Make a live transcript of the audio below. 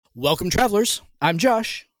Welcome, travelers. I'm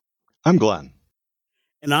Josh. I'm Glenn.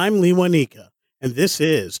 And I'm Lewanika, and this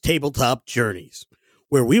is Tabletop Journeys,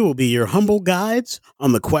 where we will be your humble guides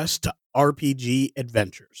on the quest to RPG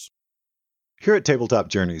adventures. Here at Tabletop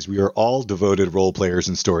Journeys, we are all devoted role players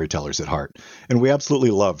and storytellers at heart, and we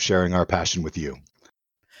absolutely love sharing our passion with you.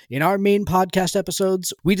 In our main podcast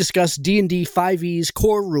episodes, we discuss D&D 5e's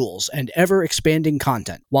core rules and ever-expanding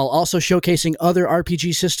content, while also showcasing other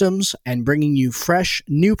RPG systems and bringing you fresh,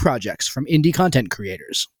 new projects from indie content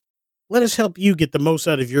creators. Let us help you get the most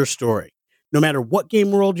out of your story, no matter what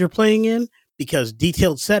game world you're playing in, because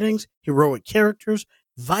detailed settings, heroic characters,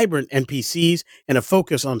 vibrant NPCs, and a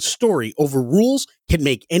focus on story over rules can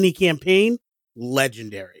make any campaign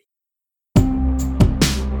legendary.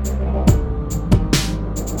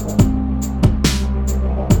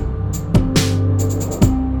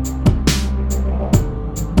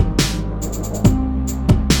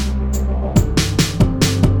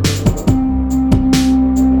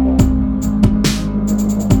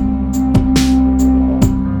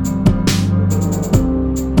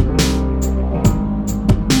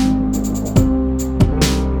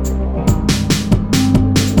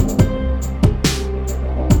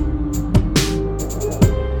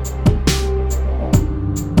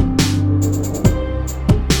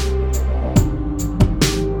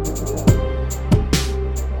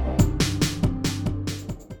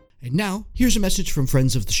 Now, here's a message from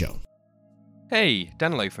friends of the show. Hey,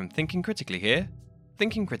 Danilo from Thinking Critically here.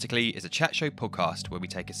 Thinking Critically is a chat show podcast where we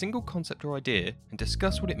take a single concept or idea and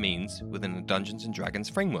discuss what it means within the Dungeons & Dragons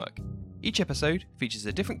framework. Each episode features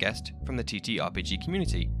a different guest from the TTRPG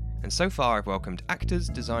community, and so far I've welcomed actors,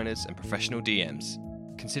 designers, and professional DMs.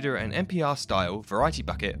 Consider it an NPR-style variety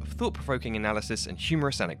bucket of thought-provoking analysis and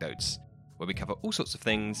humorous anecdotes, where we cover all sorts of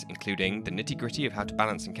things, including the nitty-gritty of how to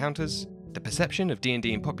balance encounters, the perception of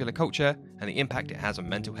D&D in popular culture, and the impact it has on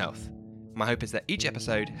mental health. My hope is that each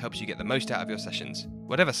episode helps you get the most out of your sessions,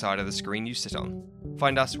 whatever side of the screen you sit on.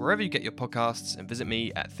 Find us wherever you get your podcasts and visit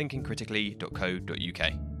me at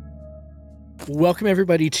thinkingcritically.co.uk. Welcome,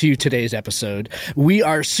 everybody, to today's episode. We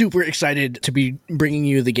are super excited to be bringing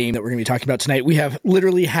you the game that we're going to be talking about tonight. We have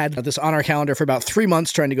literally had this on our calendar for about 3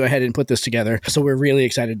 months trying to go ahead and put this together. So we're really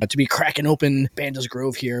excited to be cracking open Banda's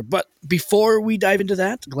Grove here. But before we dive into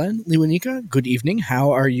that, Glenn, Lewanika, good evening.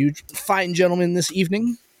 How are you fine gentlemen this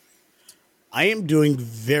evening? I am doing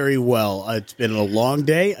very well. It's been a long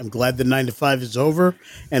day. I'm glad the 9 to 5 is over,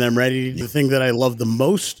 and I'm ready to do the thing that I love the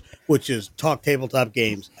most, which is talk tabletop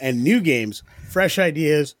games and new games, fresh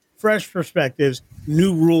ideas, fresh perspectives,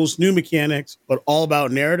 new rules, new mechanics, but all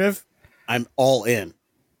about narrative. I'm all in.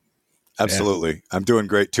 Absolutely. Yeah. I'm doing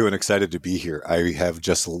great, too, and excited to be here. I have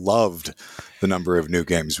just loved the number of new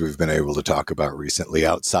games we've been able to talk about recently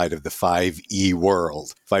outside of the 5e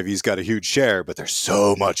world. 5e's got a huge share, but there's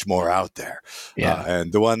so much more out there. Yeah.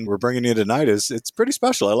 And the one we're bringing in tonight it's pretty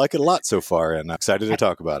special. I like it a lot so far, and I'm excited to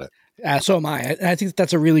talk about it. So am I. I think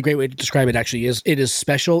that's a really great way to describe it, actually. It is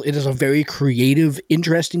special. It is a very creative,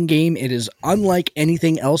 interesting game. It is unlike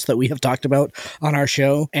anything else that we have talked about on our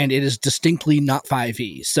show, and it is distinctly not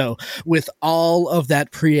 5e. So with all of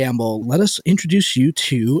that preamble, let us introduce you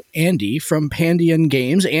to Andy from Pandion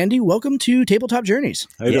Games. Andy, welcome to Tabletop Journeys.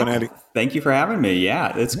 How you doing, Andy? Thank you for having me.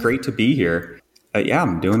 Yeah, it's great to be here.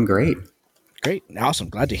 I'm doing great. Great. Awesome.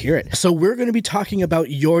 Glad to hear it. So we're going to be talking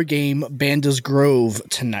about your game, Banda's Grove,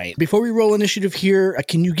 tonight. Before we roll initiative here,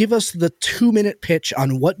 can you give us the 2-minute pitch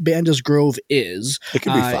on what Banda's Grove is? It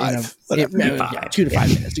can be 5. Yeah, 2 to 5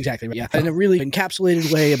 minutes. Exactly. Yeah. In a really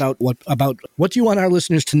encapsulated way about what do you want our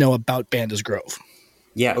listeners to know about Banda's Grove?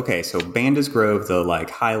 Yeah. Okay. So Banda's Grove, the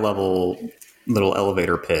high level little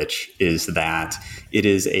elevator pitch is that it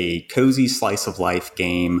is a cozy slice of life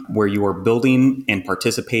game where you are building and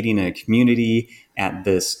participating in a community at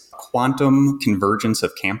this quantum convergence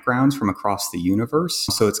of campgrounds from across the universe.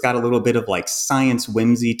 So it's got a little bit of science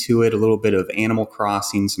whimsy to it, a little bit of Animal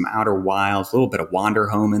Crossing, some Outer Wilds, a little bit of Wander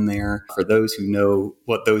Home in there for those who know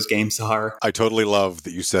what those games are. I totally love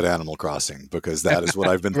that you said Animal Crossing because that is what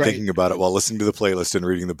I've been thinking about it while listening to the playlist and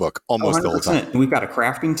reading the book almost 100%. The whole time. We've got a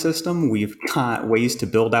crafting system. We've got ways to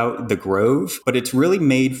build out the grove, but it's really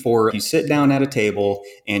made for you sit down at a table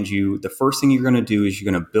and the first thing you're going to do is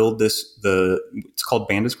you're going to build it's called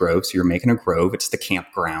Banda's Grove. So you're making a grove. It's the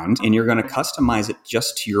campground, and you're going to customize it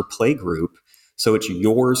just to your play group. So it's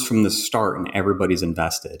yours from the start and everybody's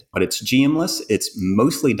invested. But it's GM-less. It's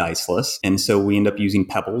mostly diceless. And so we end up using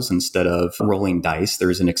pebbles instead of rolling dice.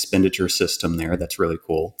 There's an expenditure system there that's really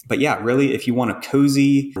cool. But yeah, really, if you want a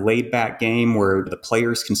cozy, laid-back game where the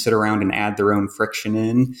players can sit around and add their own friction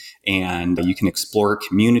in, and you can explore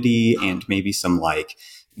community and maybe some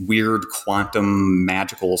weird quantum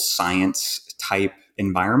magical science type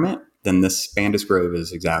environment, then this Banda's Grove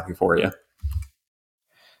is exactly for you.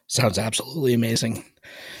 Sounds absolutely amazing.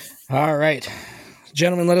 All right.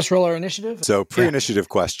 Gentlemen, let us roll our initiative. So pre-initiative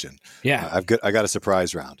question. Yeah. I got a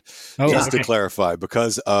surprise round. Oh, Just okay. to clarify,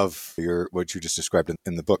 because of what you just described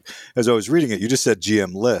in the book, as I was reading it, you just said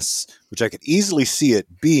GM lists, which I could easily see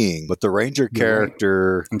it being, but the Ranger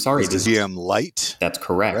character Right. I'm sorry, is the GM light. That's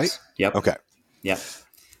correct. Right? Yep. Okay. Yep.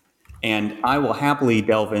 And I will happily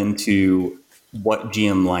delve into what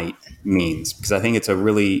GM light means, because I think it's a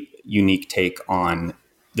really unique take on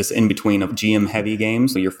this in between of GM heavy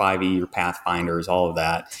games, so your 5e, your Pathfinders, all of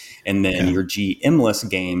that, and then your GM-less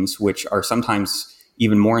games, which are sometimes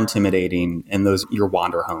even more intimidating, and those your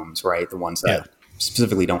wander homes, right? The ones that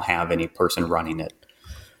specifically don't have any person running it.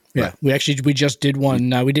 Yeah, right. we just did one.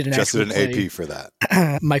 We did an just actual did an play. AP for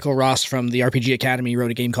that. Michael Ross from the RPG Academy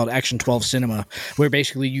wrote a game called Action 12 Cinema, where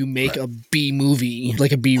basically you make a B movie,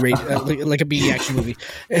 like a B rate, like a B action movie.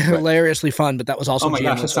 Hilariously fun, but that was also GM.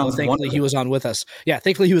 Gosh, that sounds thankfully wonderful. he was on with us. Yeah,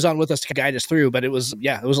 thankfully he was on with us to guide us through. But it was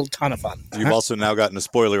a ton of fun. You've also now gotten a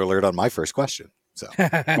spoiler alert on my first question. So All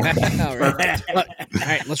right. All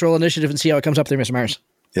right, let's roll initiative and see how it comes up there, Mr. Myers.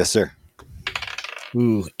 yes, sir.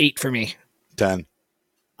 Ooh, 8 for me. 10.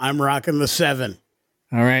 I'm rocking the 7.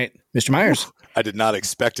 All right, Mr. Myers. I did not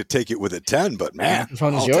expect to take it with a 10, but man, The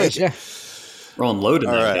phone is I'll yours. take it. Yeah. Rolling low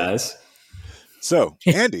tonight, All right. guys. So,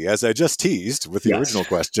 Andy, as I just teased with the Yes. original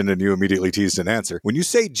question and you immediately teased an answer, when you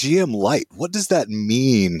say GM Light, what does that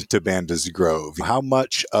mean to Banda's Grove? How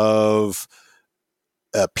much of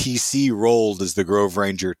a PC role does the Grove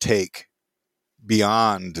Ranger take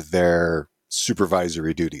beyond their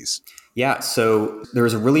supervisory duties? Yeah, so there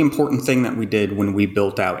was a really important thing that we did when we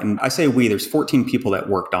built out, and I say we, there's 14 people that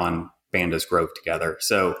worked on Banda's Grove together.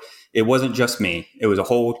 So it wasn't just me. It was a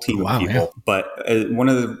whole team of people. Yeah. But one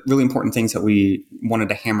of the really important things that we wanted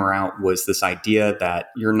to hammer out was this idea that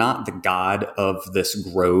you're not the god of this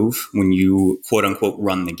grove when you quote unquote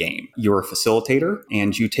run the game. You're a facilitator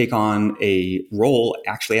and you take on a role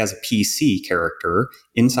actually as a PC character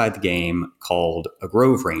inside the game called a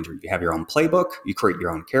Grove Ranger. You have your own playbook, you create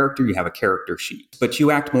your own character, you have a character sheet, but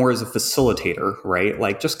you act more as a facilitator, right?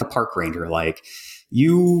 Like just a park ranger. Like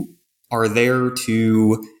you are there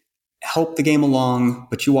to help the game along,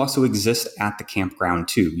 but you also exist at the campground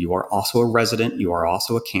too. You are also a resident. You are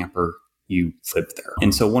also a camper. You live there.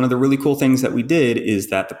 And so one of the really cool things that we did is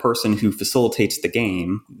that the person who facilitates the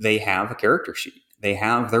game, they have a character sheet. They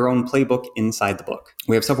have their own playbook inside the book.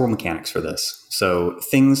 We have several mechanics for this. So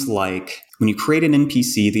things like when you create an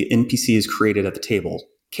NPC, the NPC is created at the table.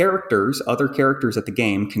 Other characters at the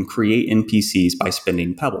game can create NPCs by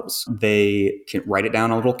spending pebbles. They can write it down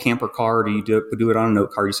on a little camper card, or you do it on a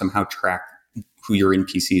note card. You somehow track who your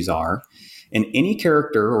NPCs are. And any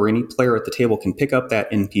character or any player at the table can pick up that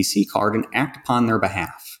NPC card and act upon their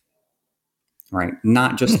behalf, right?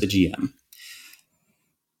 Not just the GM.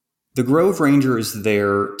 The Grove Ranger is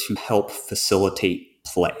there to help facilitate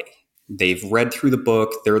play. They've read through the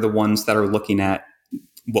book. They're the ones that are looking at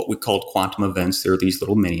what we called quantum events. They're these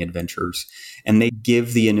little mini adventures, and they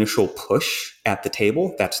give the initial push at the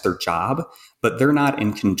table. That's their job, but they're not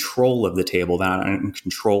in control of the table. They're not in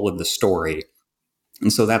control of the story.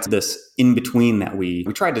 And so that's this in between that we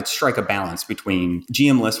tried to strike a balance between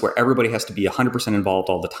GM lists where everybody has to be 100% involved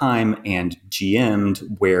all the time, and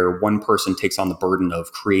GM'd where one person takes on the burden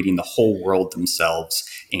of creating the whole world themselves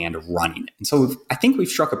and running it. And so I think we've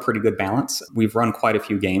struck a pretty good balance. We've run quite a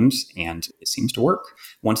few games and it seems to work.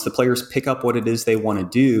 Once the players pick up what it is they want to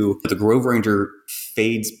do, the Grove Ranger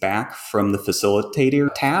fades back from the facilitator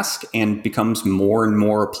task and becomes more and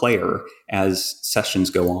more a player as sessions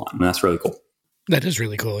go on. And that's really cool. That is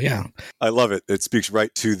really cool. Yeah. I love it. It speaks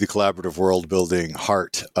right to the collaborative world building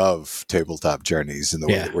heart of tabletop journeys in the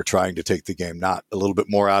way that we're trying to take the game not a little bit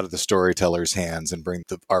more out of the storyteller's hands and bring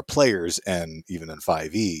our players, and even in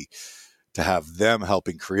 5e, to have them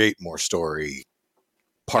helping create more story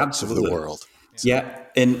parts of the world. Yeah.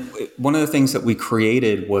 And one of the things that we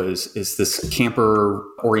created is this camper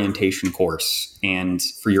orientation course. And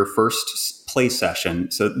for your first play session,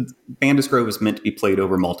 so Banda's Grove is meant to be played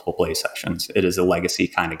over multiple play sessions. It is a legacy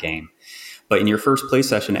kind of game. But in your first play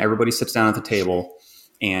session, everybody sits down at the table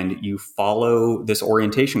and you follow this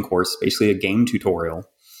orientation course, basically a game tutorial.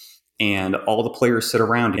 And all the players sit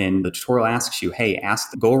around and the tutorial asks you, hey,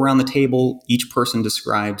 go around the table. Each person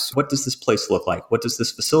describes, what does this place look like? What does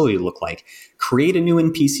this facility look like? Create a new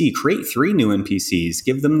NPC, create 3 new NPCs,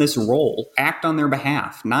 give them this role, act on their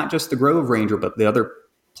behalf, not just the Grove Ranger, but the other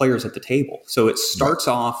players at the table. So it starts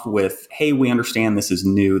off with, hey, we understand this is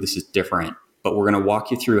new, this is different, but we're going to walk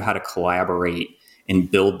you through how to collaborate and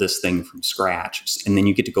build this thing from scratch. And then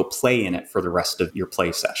you get to go play in it for the rest of your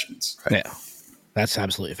play sessions. Yeah. That's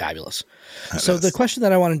absolutely fabulous. So the question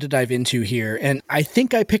that I wanted to dive into here, and I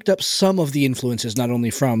think I picked up some of the influences, not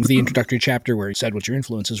only from the introductory chapter where you said what your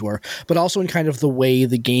influences were, but also in kind of the way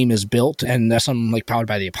the game is built, and there's some like Powered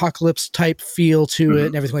by the Apocalypse type feel to it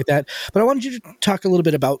and everything like that. But I wanted you to talk a little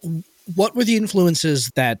bit about what were the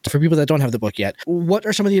influences that, for people that don't have the book yet, what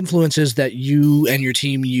are some of the influences that you and your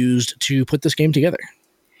team used to put this game together?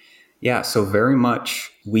 Yeah, so very much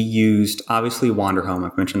we used, obviously, Wanderhome.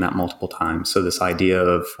 I've mentioned that multiple times. So this idea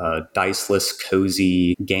of a diceless,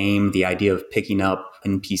 cozy game, the idea of picking up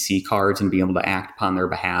NPC cards and being able to act upon their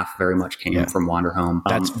behalf very much came from Wanderhome.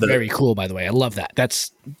 That's very cool, by the way. I love that.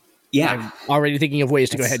 I'm already thinking of ways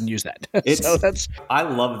to go ahead and use that. I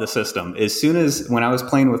love the system. As soon as when I was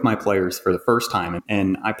playing with my players for the first time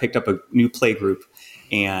and I picked up a new play group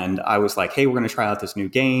and I was like, hey, we're going to try out this new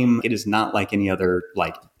game. It is not like any other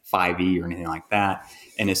like 5e or anything like that.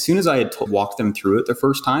 And as soon as I had walked them through it the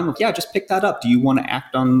first time, like, yeah, just pick that up. Do you want to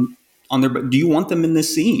act on their, do you want them in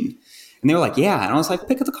this scene? And they were like, yeah. And I was like,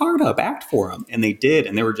 pick the card up, act for them. And they did.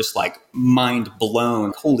 And they were just like mind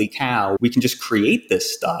blown. Holy cow, we can just create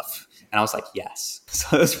this stuff. And I was like, yes.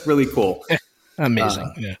 So it's really cool.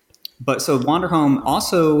 Amazing. Yeah. But so Wanderhome,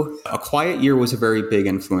 also A Quiet Year was a very big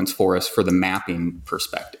influence for us for the mapping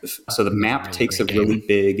perspective. So the map takes a really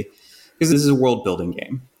big, because this is a world building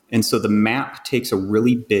game. And so the map takes a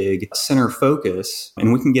really big center focus,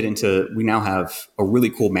 and we can get into, we now have a really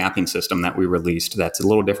cool mapping system that we released that's a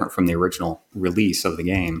little different from the original release of the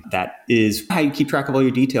game. That is how you keep track of all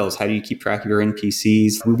your details. How do you keep track of your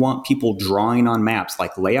NPCs? We want people drawing on maps,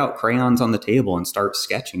 like lay out crayons on the table and start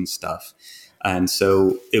sketching stuff. And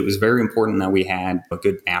so it was very important that we had a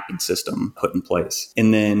good mapping system put in place.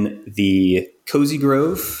 And then the Cozy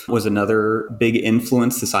Grove was another big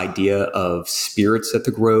influence, this idea of spirits at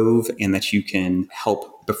the Grove and that you can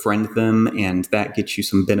help befriend them and that gets you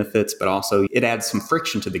some benefits, but also it adds some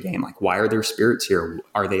friction to the game. Like, why are there spirits here?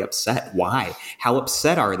 Are they upset? Why? How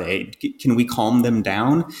upset are they? Can we calm them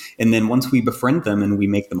down? And then once we befriend them and we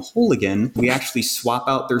make them whole again, we actually swap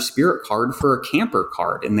out their spirit card for a camper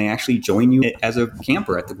card and they actually join you as a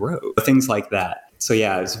camper at the Grove. Things like that. So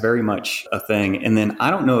yeah, it's very much a thing. And then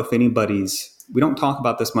I don't know if we don't talk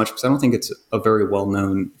about this much because I don't think it's a very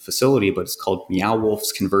well-known facility, but it's called Meow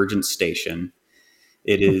Wolf's Convergence Station.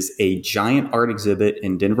 It is a giant art exhibit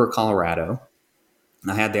in Denver, Colorado.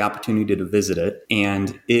 I had the opportunity to visit it,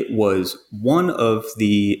 and it was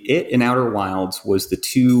it and Outer Wilds was the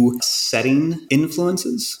two setting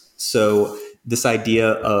influences. So this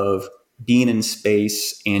idea of being in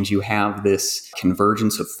space and you have this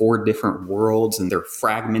convergence of 4 different worlds and they're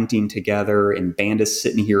fragmenting together and Banda's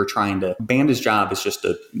sitting here Banda's job is just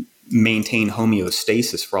to maintain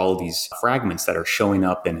homeostasis for all of these fragments that are showing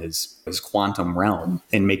up in his quantum realm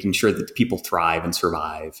and making sure that the people thrive and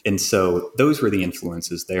survive. And so those were the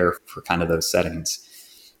influences there for kind of those settings.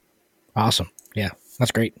 Awesome. Yeah,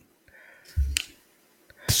 that's great.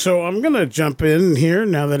 So I'm going to jump in here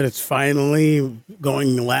now that it's finally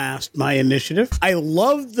going last, my initiative. I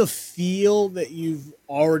love the feel that you've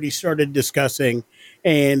already started discussing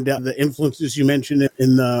and the influences you mentioned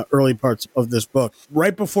in the early parts of this book.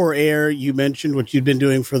 Right before air, you mentioned what you've been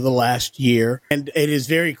doing for the last year. And it is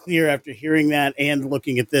very clear after hearing that and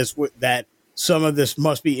looking at this that some of this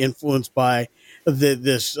must be influenced by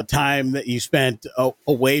this time that you spent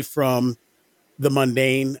away from the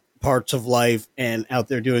mundane parts of life and out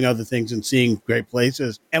there doing other things and seeing great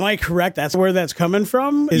places. Am I correct? That's where that's coming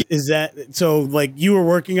from? Is that so? Like you were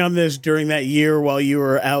working on this during that year while you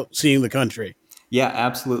were out seeing the country? Yeah,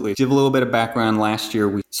 absolutely. To give a little bit of background, last year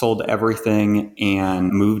we sold everything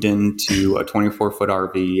and moved into a 24-foot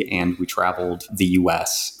RV and we traveled the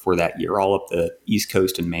U.S. for that year, all up the East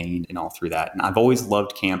Coast and Maine and all through that. And I've always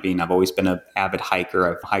loved camping. I've always been an avid hiker.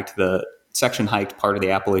 I've hiked part of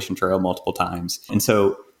the Appalachian Trail multiple times. And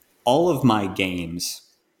so all of my games,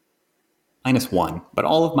 minus one, but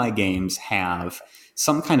all of my games have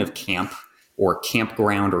some kind of camp or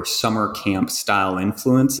campground or summer camp style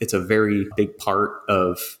influence. It's a very big part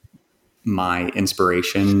of my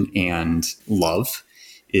inspiration and love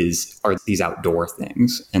are these outdoor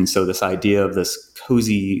things. And so this idea of this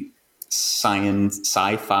cozy science,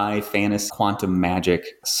 sci-fi, fantasy, quantum magic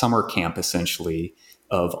summer camp, essentially,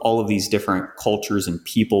 of all of these different cultures and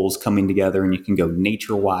peoples coming together, and you can go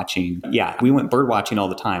nature watching. Yeah, we went bird watching all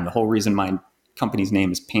the time. The whole reason my company's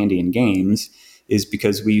name is Pandion Games is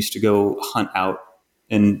because we used to go hunt out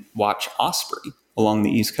and watch osprey along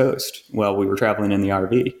the East Coast while we were traveling in the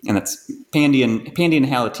RV. And that's Pandion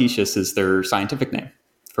halotetius is their scientific name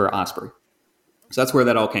for osprey. So that's where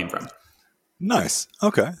that all came from. Nice.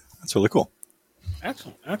 Okay. That's really cool.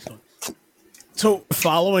 Excellent. So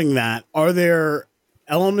following that, are there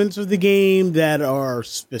elements of the game that are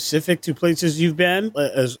specific to places you've been?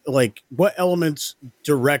 As like, what elements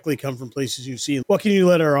directly come from places you've seen? What can you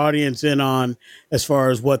let our audience in on as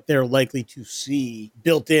far as what they're likely to see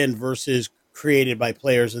built in versus created by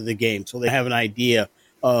players of the game, so they have an idea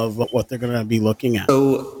of what they're going to be looking at?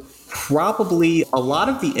 So probably a lot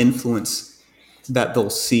of the influence that they'll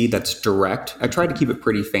see that's direct, I try to keep it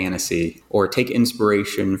pretty fantasy or take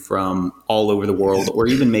inspiration from all over the world or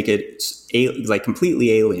even make it like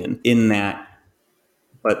completely alien in that.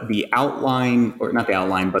 But the outline, or not the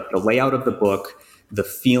outline, but the layout of the book, the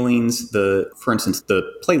feelings, for instance,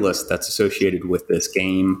 the playlist that's associated with this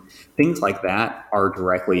game, things like that are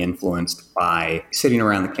directly influenced by sitting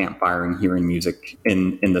around the campfire and hearing music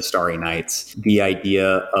in the starry nights. The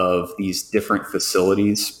idea of these different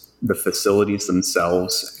facilities, the facilities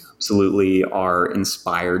themselves absolutely are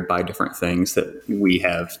inspired by different things that we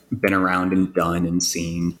have been around and done and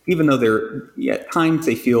seen. Even though at times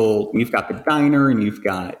they feel, you've got the diner and you've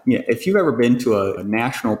got, if you've ever been to a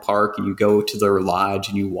national park and you go to their lodge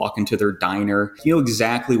and you walk into their diner, you know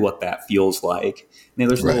exactly what that feels like. And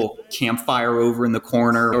there's a little campfire over in the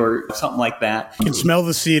corner or something like that. You can smell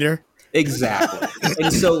the cedar. Exactly.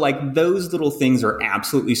 And so like those little things are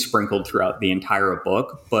absolutely sprinkled throughout the entire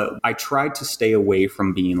book, but I tried to stay away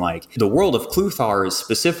from being like, the world of Cluthar is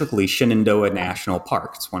specifically Shenandoah National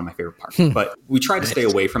Park. It's one of my favorite parks. But we tried to stay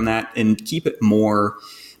away from that and keep it more,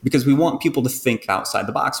 because we want people to think outside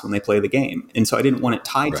the box when they play the game. And so I didn't want it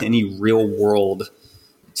tied to any real world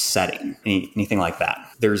setting, anything like that.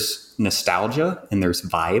 There's nostalgia and there's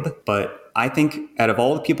vibe, but I think out of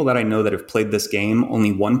all the people that I know that have played this game,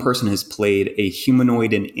 only one person has played a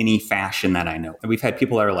humanoid in any fashion that I know. And we've had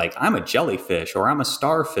people that are like, I'm a jellyfish, or I'm a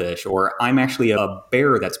starfish, or I'm actually a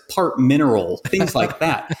bear that's part mineral, things like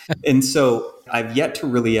that. And so I've yet to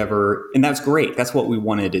really ever, and that's great. That's what we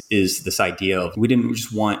wanted, is this idea of, we didn't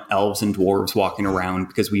just want elves and dwarves walking around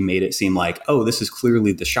because we made it seem like, oh, this is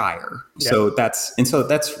clearly the Shire. Yeah. So that's,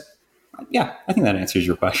 yeah, I think that answers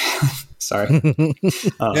your question. Sorry.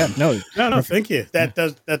 No, thank you.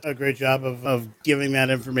 That's a great job of giving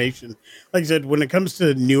that information. Like I said, when it comes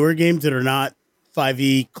to newer games that are not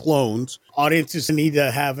 5e clones, audiences need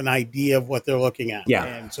to have an idea of what they're looking at. Yeah.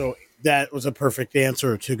 And so that was a perfect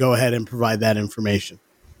answer to go ahead and provide that information.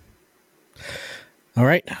 All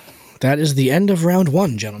right. That is the end of round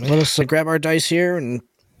one, gentlemen. Let us grab our dice here and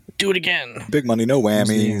do it again. Big money, no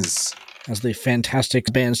whammies. As the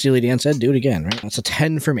fantastic band Steely Dan said, do it again, right? That's a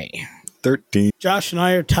 10 for me. 13. Josh and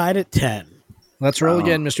I are tied at 10. Let's roll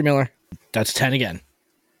again, Mr. Miller. That's 10 again.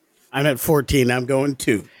 I'm at 14. I'm going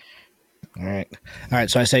 2. All right.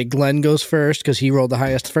 So I say Glenn goes first because he rolled the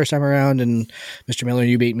highest the first time around, and Mr. Miller,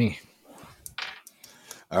 you beat me.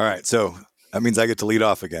 All right. So that means I get to lead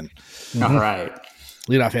off again. Mm-hmm. All right.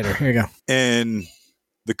 Lead off hitter. Here you go. In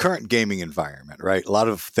the current gaming environment, right? A lot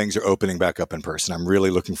of things are opening back up in person. I'm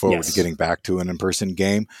really looking forward to getting back to an in-person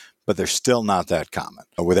game, but they're still not that common.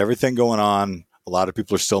 With everything going on, a lot of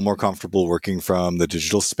people are still more comfortable working from the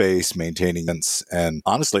digital space, maintaining events. And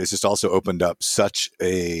honestly, it's just also opened up such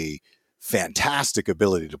a fantastic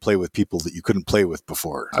ability to play with people that you couldn't play with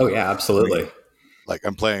before. Oh, yeah, absolutely. Like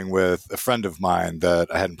I'm playing with a friend of mine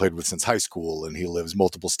that I hadn't played with since high school, and he lives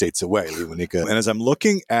multiple states away, Lewanika. And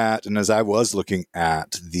as I was looking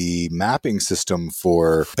at the mapping system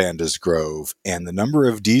for Banda's Grove and the number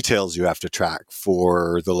of details you have to track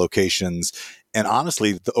for the locations, and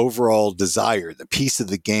honestly, the overall desire, the piece of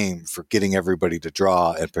the game for getting everybody to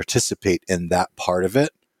draw and participate in that part of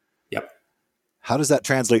it. Yep. How does that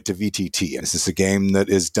translate to VTT? Is this a game that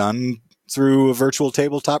is done through a virtual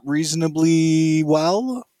tabletop reasonably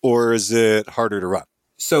well, or is it harder to run?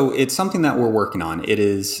 So it's something that we're working on.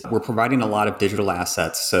 We're providing a lot of digital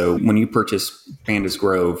assets. So when you purchase Banda's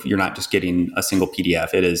Grove, you're not just getting a single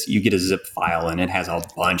PDF. You get a zip file and it has a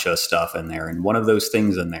bunch of stuff in there. And one of those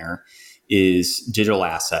things in there is digital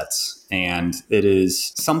assets. And it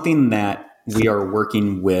is something that we are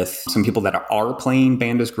working with some people that are playing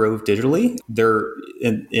Banda's Grove digitally. They're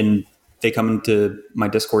they come into my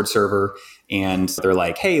Discord server and they're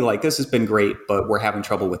like, hey, like this has been great, but we're having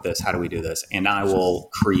trouble with this. How do we do this? And I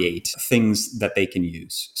will create things that they can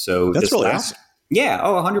use. So that's really awesome. Yeah.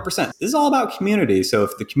 Oh, 100%. This is all about community. So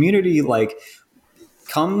if the community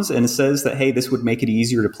comes and says that, hey, this would make it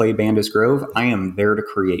easier to play Banda's Grove, I am there to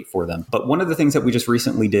create for them. But one of the things that we just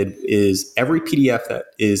recently did is every PDF that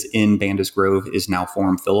is in Banda's Grove is now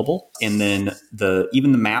form fillable. And then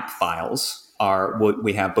even the map files are what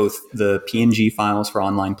we have, both the PNG files for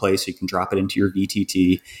online play, so you can drop it into your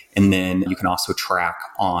VTT, and then you can also track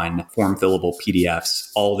on form fillable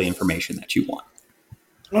PDFs all the information that you want.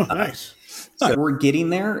 Oh, nice. So we're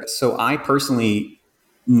getting there. So I personally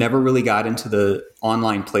never really got into the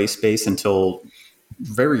online play space until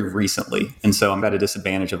very recently. And so I'm at a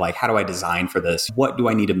disadvantage of like, how do I design for this? What do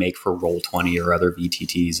I need to make for Roll20 or other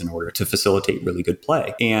VTTs in order to facilitate really good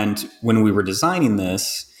play? And when we were designing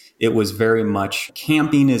this, it was very much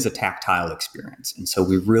camping is a tactile experience. And so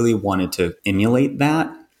we really wanted to emulate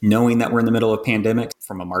that, knowing that we're in the middle of pandemic.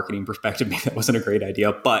 From a marketing perspective, maybe that wasn't a great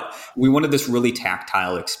idea, but we wanted this really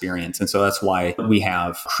tactile experience. And so that's why we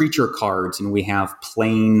have creature cards and we have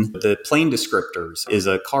the plane descriptors is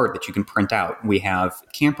a card that you can print out. We have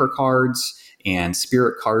camper cards and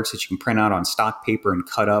spirit cards that you can print out on stock paper and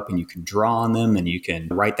cut up, and you can draw on them and you can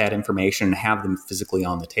write that information and have them physically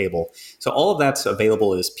on the table. So all of that's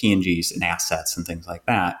available as PNGs and assets and things like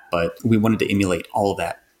that. But we wanted to emulate all of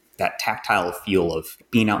that tactile feel of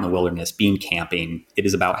being out in the wilderness, being camping. It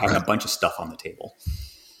is about having a bunch of stuff on the table.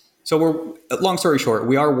 So long story short,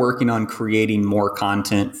 we are working on creating more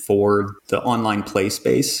content for the online play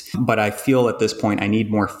space, but I feel at this point I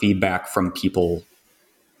need more feedback from people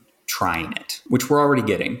trying it, which we're already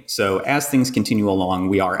getting. So as things continue along,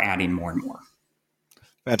 we are adding more and more.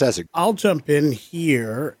 Fantastic. I'll jump in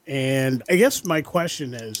here. And I guess my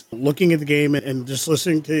question is, looking at the game and just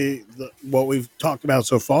listening to what we've talked about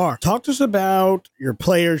so far, talk to us about your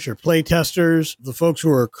players, your play testers, the folks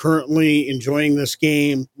who are currently enjoying this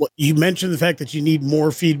game. You mentioned the fact that you need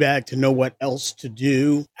more feedback to know what else to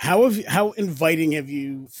do. How inviting have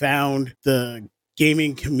you found the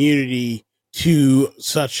gaming community to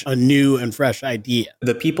such a new and fresh idea?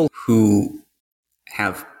 The people who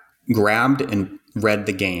have grabbed and read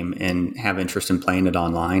the game and have interest in playing it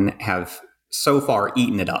online have so far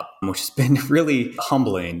eaten it up, which has been really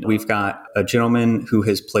humbling. We've got a gentleman who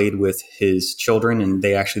has played with his children, and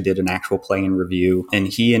they actually did an actual play and review, and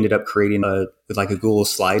he ended up creating a Google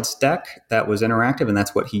Slides deck that was interactive, and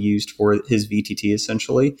that's what he used for his VTT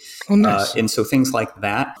essentially. Oh, nice. And so things like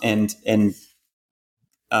that, and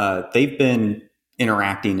they've been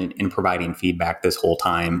interacting and providing feedback this whole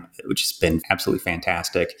time, which has been absolutely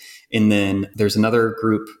fantastic. And then there's another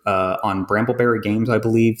group on Brambleberry Games, I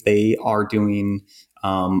believe. They are doing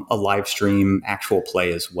a live stream actual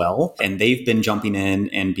play as well. And they've been jumping in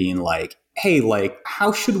and being like, hey,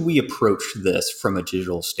 how should we approach this from a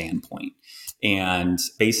digital standpoint? And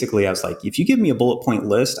basically I was like, if you give me a bullet point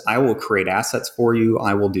list, I will create assets for you.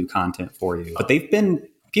 I will do content for you. But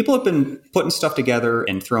people have been putting stuff together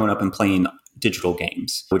and throwing up and playing digital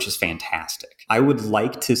games, which is fantastic. I would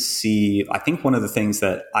like to see, I think one of the things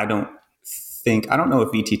that I don't know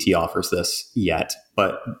if VTT offers this yet,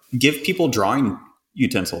 but give people drawing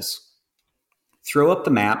utensils. Throw up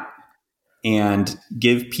the map and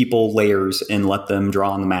give people layers and let them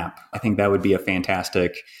draw on the map. I think that would be a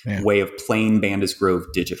fantastic way of playing Banda's Grove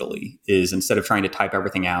digitally, is instead of trying to type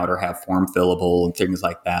everything out or have form fillable and things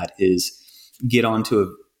like that, is get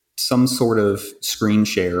onto some sort of screen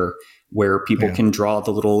share where people can draw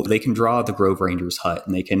the Grove Ranger's hut,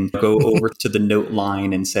 and they can go over to the note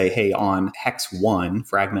line and say, hey, on hex 1,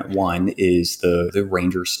 fragment 1 is the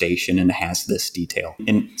ranger station and it has this detail,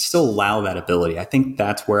 and still allow that ability. I think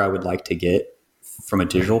that's where I would like to get from a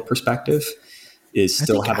digital perspective, is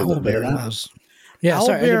still have a little bit of that.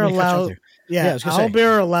 Owlbear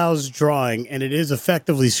allows drawing, and it is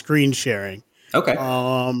effectively screen sharing. Okay.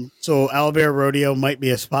 So Owlbear Rodeo might be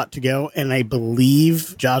a spot to go. And I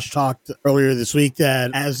believe Josh talked earlier this week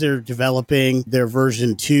that as they're developing their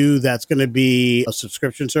version 2, that's going to be a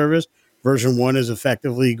subscription service. Version 1 is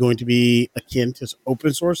effectively going to be akin to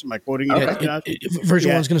open source. Am I quoting you? Okay. Josh?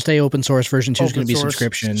 Version 1 is going to stay open source. Version 2 is going to be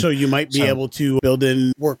subscription. So you might be able to build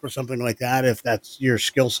in work with something like that if that's your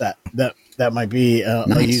skill set. That might be a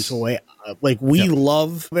useful way. We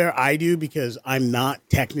love where I do, because I'm not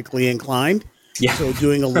technically inclined. Yeah. So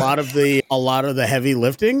doing a lot of the heavy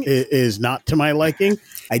lifting is not to my liking.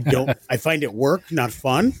 I find it work, not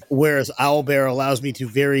fun. Whereas Owlbear allows me to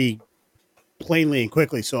very plainly and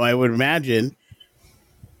quickly. So I would imagine,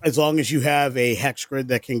 as long as you have a hex grid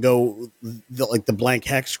that can go the blank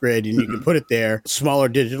hex grid, and you can put it there, smaller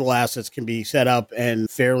digital assets can be set up and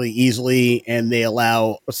fairly easily. And they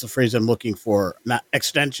allow, what's the phrase I'm looking for? Not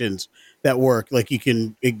extensions that work. Like you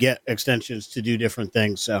can get extensions to do different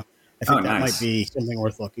things. So I think that might be something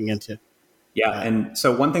worth looking into. Yeah, and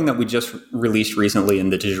so one thing that we just released recently in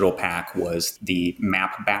the digital pack was the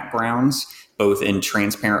map backgrounds, both in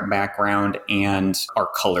transparent background and our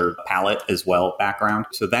color palette as well background.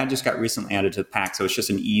 So that just got recently added to the pack. So it's just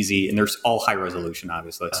an easy, and there's all high resolution,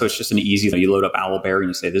 obviously. So it's just an easy, you load up Owlbear and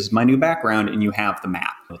you say, this is my new background, and you have the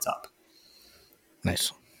map. It's up.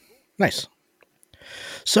 Nice.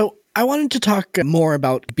 So I wanted to talk more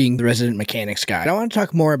about being the resident mechanics guy. I want to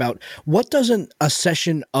talk more about what doesn't a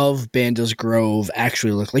session of Banda's Grove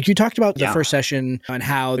actually look like. You talked about the first session and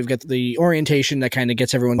how we've got the orientation that kind of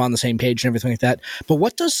gets everyone on the same page and everything like that. But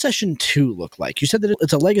what does session 2 look like? You said that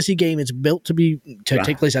it's a legacy game. It's built to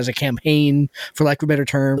take place as a campaign, for lack of a better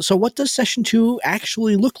term. So what does session 2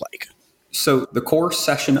 actually look like? So the core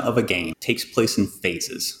session of a game takes place in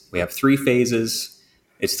phases. We have 3 phases.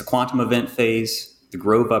 It's the quantum event phase, the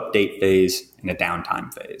Grove update phase, and a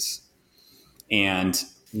downtime phase. And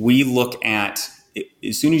we look at,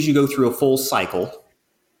 as soon as you go through a full cycle,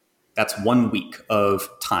 that's 1 week of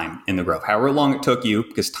time in the Grove. However long it took you,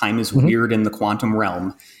 because time is weird in the quantum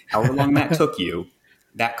realm, however long that took you,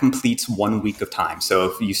 that completes 1 week of time. So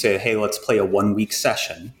if you say, hey, let's play a 1 week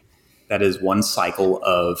session, that is 1 cycle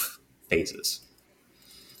of phases.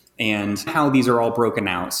 And how these are all broken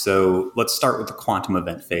out. So let's start with the quantum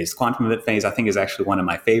event phase. The quantum event phase, I think, is actually one of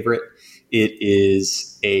my favorite. It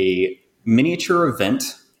is a miniature event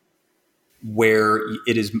where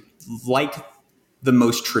it is like the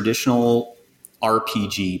most traditional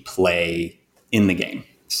RPG play in the game.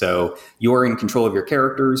 So you're in control of your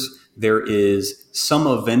characters. There is some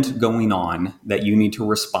event going on that you need to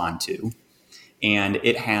respond to. And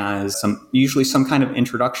it has usually some kind of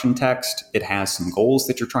introduction text. It has some goals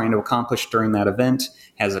that you're trying to accomplish during that event.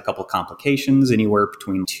 Has a couple of complications, anywhere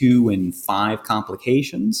between 2 and 5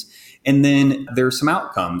 complications. And then there's some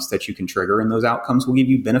outcomes that you can trigger, and those outcomes will give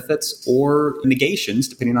you benefits or negations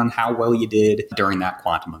depending on how well you did during that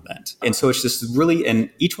quantum event. And so it's just really,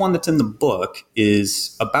 and each one that's in the book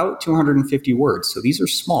is about 250 words. So these are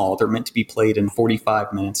small. They're meant to be played in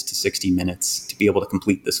 45 minutes to 60 minutes to be able to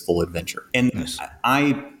complete this full adventure. And nice.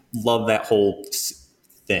 I love that whole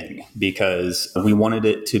thing because we wanted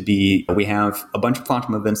it to be, we have a bunch of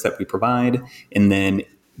quantum events that we provide, and then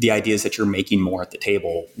the idea is that you're making more at the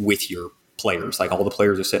table with your players. Like all the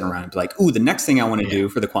players are sitting around and be like, ooh, the next thing I want to do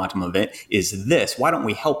for the quantum event is this. Why don't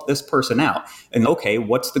we help this person out? And okay,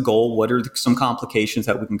 what's the goal? What are some complications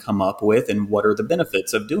that we can come up with? And what are the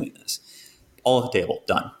benefits of doing this? All at the table,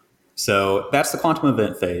 done. So that's the quantum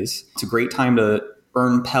event phase. It's a great time to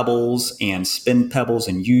earn pebbles and spend pebbles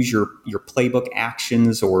and use your playbook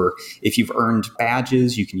actions, or if you've earned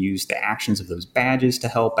badges, you can use the actions of those badges to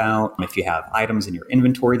help out. If you have items in your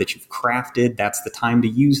inventory that you've crafted, that's the time to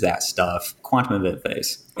use that stuff. Quantum event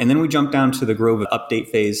phase. And then we jump down to the Grove update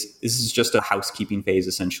phase. This is just a housekeeping phase,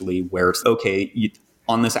 essentially, where it's okay,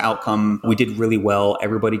 on this outcome, we did really well.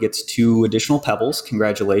 Everybody gets 2 additional pebbles.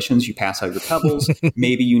 Congratulations, you pass out your pebbles.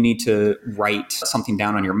 Maybe you need to write something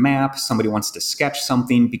down on your map. Somebody wants to sketch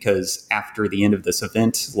something because after the end of this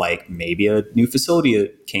event, like maybe a new facility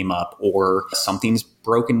came up or something's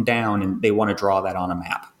broken down and they want to draw that on a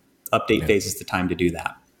map. Update phase is the time to do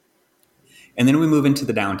that. And then we move into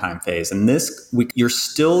the downtime phase. And you're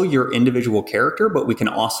still your individual character, but we can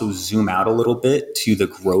also zoom out a little bit to the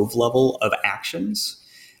Grove level of actions.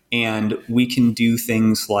 And we can do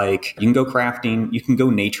things like you can go crafting, you can go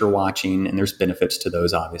nature watching, and there's benefits to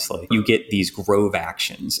those, obviously. You get these Grove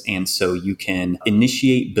actions. And so you can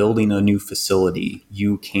initiate building a new facility.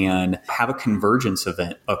 You can have a convergence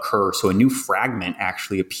event occur. So a new fragment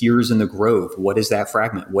actually appears in the Grove. What is that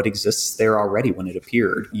fragment? What exists there already when it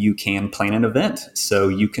appeared? You can plan an event. So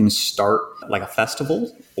you can start like a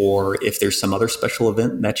festival, or if there's some other special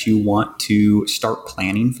event that you want to start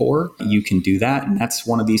planning for, you can do that. And that's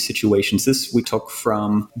one of these situations. This we took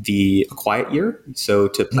from the Quiet Year. So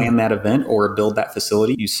to plan that event or build that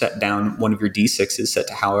facility, you set down one of your D6s set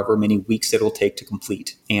to however many weeks it'll take to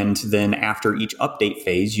complete. And then after each update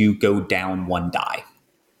phase, you go down 1 die,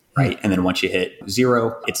 right? And then once you hit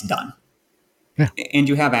 0, it's done. Yeah. And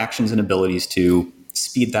you have actions and abilities to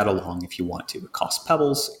speed that along if you want to. It costs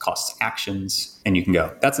pebbles, it costs actions, and you can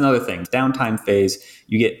go. That's another thing. Downtime phase,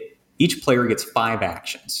 each player gets 5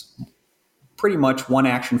 actions. Pretty much 1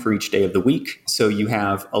 action for each day of the week. So you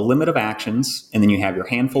have a limit of actions, and then you have your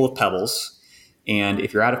handful of pebbles. And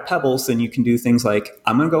if you're out of pebbles, then you can do things like,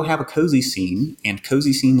 I'm going to go have a cozy scene, and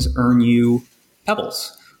cozy scenes earn you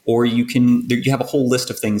pebbles. Or you have a whole list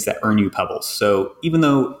of things that earn you pebbles. So even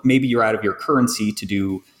though maybe you're out of your currency to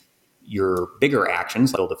do your bigger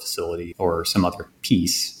actions, build a facility or some other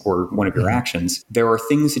piece or one of your actions, there are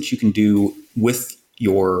things that you can do with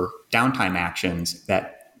your downtime actions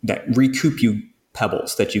that recoup you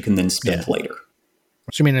pebbles that you can then spend later.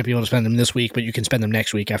 So you may not be able to spend them this week, but you can spend them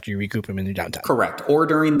next week after you recoup them in your downtime. Correct. Or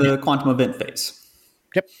during the quantum event phase.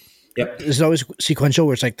 Yep. Is it always sequential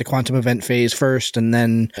where it's like the quantum event phase first and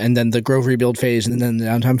then the grove rebuild phase and then the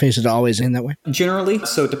downtime phase? Is it always in that way? Generally.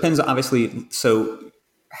 So it depends, obviously. So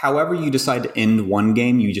however you decide to end one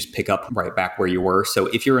game, you just pick up right back where you were. So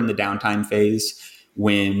if you're in the downtime phase,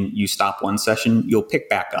 when you stop one session, you'll pick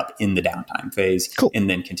back up in the downtime phase and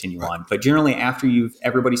then continue on. But generally after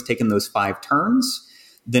everybody's taken those 5 turns,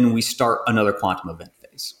 then we start another quantum event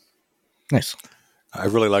phase. Nice. I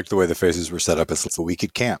really like the way the phases were set up. It's the week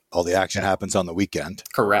at camp. All the action happens on the weekend.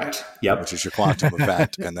 Correct. Yep. Which is your quantum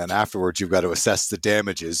event. And then afterwards, you've got to assess the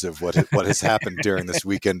damages of what has happened during this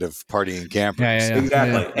weekend of partying campers. Yeah.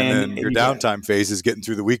 Exactly. Yeah. And then your downtime phase is getting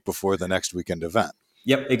through the week before the next weekend event.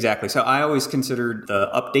 Yep, exactly. So I always considered the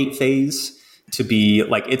update phase to be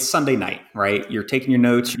like, it's Sunday night, right? You're taking your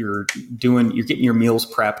notes, you're getting your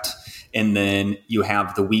meals prepped, and then you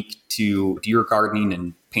have the week to do your gardening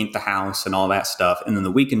and paint the house and all that stuff. And then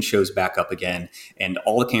the weekend shows back up again and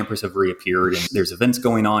all the campers have reappeared and there's events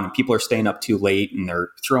going on and people are staying up too late and they're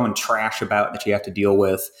throwing trash about that you have to deal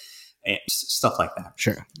with and stuff like that.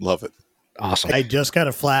 Sure. Love it. Awesome. I just got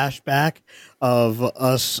a flashback of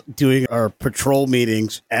us doing our patrol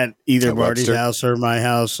meetings at either Marty's house or my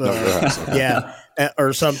house. Yeah.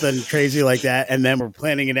 Or something crazy like that. And then we're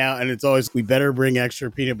planning it out. And it's always, we better bring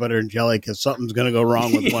extra peanut butter and jelly because something's going to go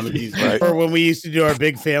wrong with one of these. Right. Or when we used to do our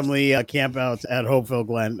big family camp outs at Hopeville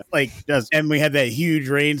Glen, and we had that huge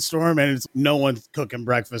rainstorm and no one's cooking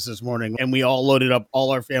breakfast this morning. And we all loaded up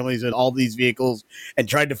all our families in all these vehicles and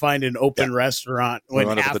tried to find an open restaurant. We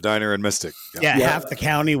went up at the diner in Mystic. Half the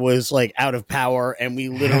county was out of power. And we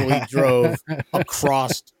literally drove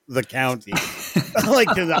across the county,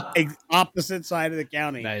 to the opposite side of the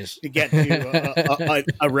county to get to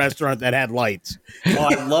a restaurant that had lights.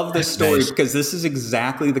 Well, I love this story because this is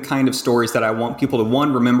exactly the kind of stories that I want people to,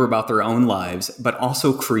 one, remember about their own lives, but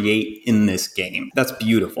also create in this game. That's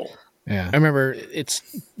beautiful. Yeah. I remember, it's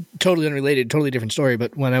totally unrelated, totally different story,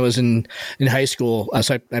 but when I was in high school,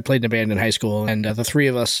 so I played in a band in high school, and the 3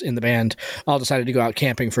 of us in the band all decided to go out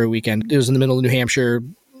camping for a weekend. It was in the middle of New Hampshire.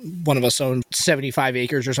 One of us owned 75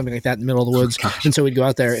 acres or something like that in the middle of the woods. And so we'd go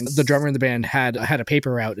out there, and the drummer in the band had a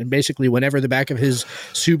paper route. And basically, whenever the back of his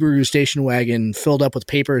Subaru station wagon filled up with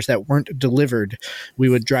papers that weren't delivered, we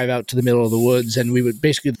would drive out to the middle of the woods, and we would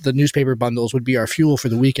basically, the newspaper bundles would be our fuel for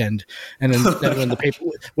the weekend. And then when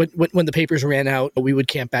the papers ran out, we would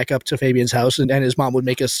camp back up to Fabian's house, and his mom would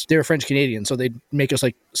make us, they were French Canadian, so they'd make us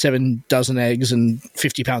 7 dozen eggs and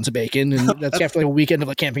 50 pounds of bacon. And that's after a weekend of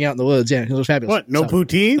camping out in the woods. Yeah, it was fabulous. What? No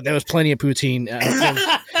poutine? There was plenty of poutine.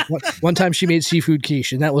 One time she made seafood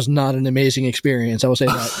quiche, and that was not an amazing experience. I will say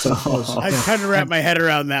that. So I kind of wrapped my head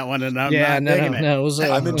around that one, and I'm not digging it. No, it was,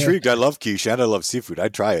 I'm intrigued. I love quiche and I love seafood.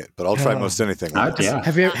 I'd try it, but I'll try most anything.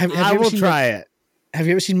 Have you ever seen try it. Have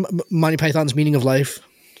you ever seen Monty Python's Meaning of Life?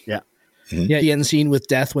 Yeah. Mm-hmm. Yeah, the end scene with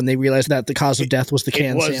death when they realized that the cause of death was the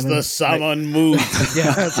canned salmon. It was the salmon move.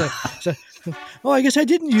 Yeah. I guess I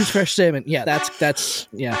didn't use fresh salmon. Yeah,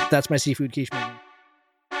 that's my seafood quiche moment.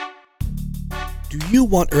 Do you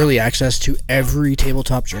want early access to every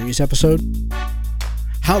Tabletop Journeys episode?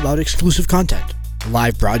 How about exclusive content,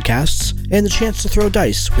 live broadcasts, and the chance to throw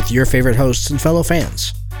dice with your favorite hosts and fellow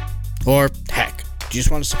fans? Or, heck, do you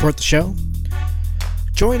just want to support the show?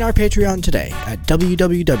 Join our Patreon today at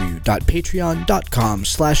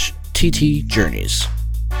www.patreon.com/ttjourneys.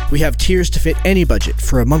 We have tiers to fit any budget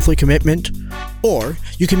for a monthly commitment, or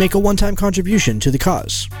you can make a one-time contribution to the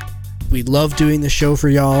cause. We love doing this show for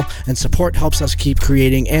y'all, and support helps us keep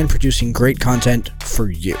creating and producing great content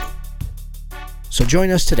for you. So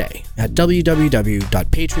join us today at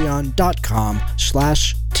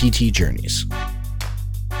www.patreon.com/ttjourneys.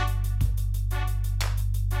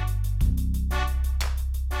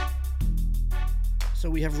 So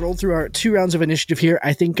we have rolled through our 2 rounds of initiative here.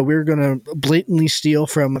 I think we're going to blatantly steal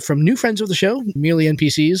from new friends of the show, merely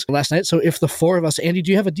NPCs, last night. So if the 4 of us, Andy,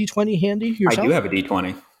 do you have a D20 handy yourself? I do have a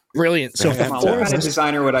D20. Brilliant. So what kind of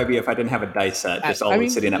designer would I be if I didn't have a dice set just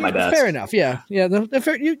always sitting at my desk? Fair enough. Yeah. Yeah.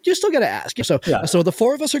 You still got to ask. So the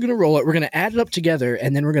 4 of us are going to roll it. We're going to add it up together,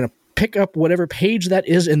 and then we're going to pick up whatever page that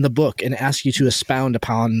is in the book and ask you to expound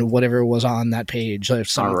upon whatever was on that page. So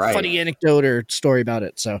there's some funny anecdote or story about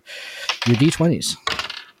it. So your D20s.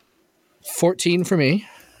 14 for me.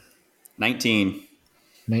 19.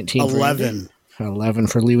 19 11. For 11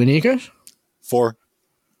 for Lewanika. 4.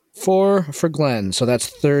 4 for Glenn. So that's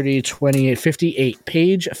 30, 28, 58.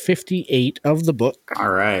 Page 58 of the book.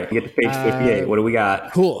 All right. Get to page 58. What do we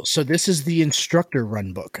got? Cool. So this is the instructor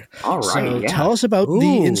run book. All right. So tell us about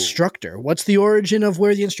the instructor. What's the origin of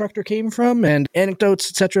where the instructor came from and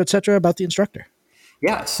anecdotes, et cetera, about the instructor?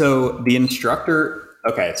 Yeah. So the instructor,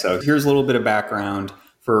 okay. So here's a little bit of background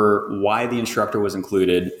for why the instructor was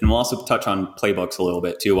included. And we'll also touch on playbooks a little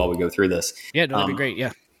bit too while we go through this. Yeah, no, that'd be great.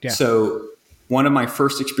 Yeah. So one of my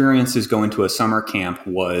first experiences going to a summer camp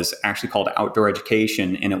was actually called Outdoor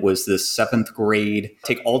Education. And it was this 7th grade,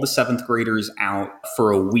 take all the 7th graders out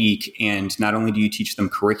for a week. And not only do you teach them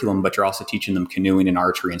curriculum, but you're also teaching them canoeing and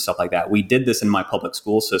archery and stuff like that. We did this in my public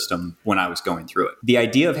school system when I was going through it. The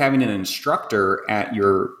idea of having an instructor at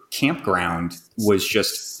your campground was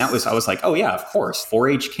just, I was like, oh yeah, of course.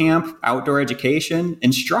 4-H camp, outdoor education,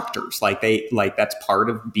 instructors, that's part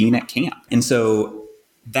of being at camp. And so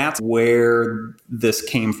that's where this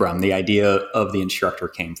came from. The idea of the instructor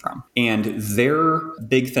came from. And their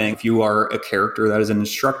big thing, if you are a character that is an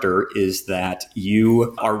instructor, is that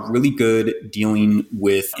you are really good dealing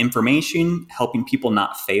with information, helping people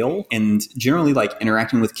not fail, and generally like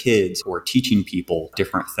interacting with kids or teaching people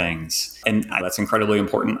different things. And that's incredibly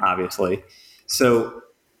important, obviously. So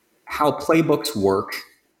how playbooks work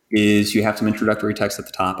is you have some introductory text at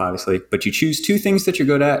the top, obviously, but you choose 2 things that you're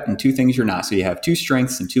good at and 2 things you're not. So you have 2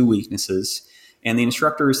 strengths and 2 weaknesses. And the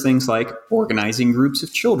instructor is things like organizing groups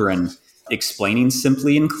of children, explaining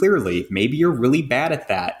simply and clearly. Maybe you're really bad at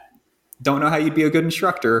that. Don't know how you'd be a good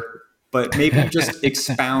instructor, but maybe you just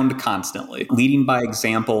expound constantly. Leading by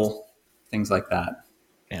example, things like that.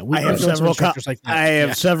 Yeah, I have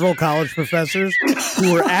several college professors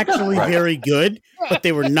who were actually very good, but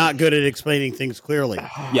they were not good at explaining things clearly.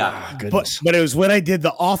 Yeah. But it was when I did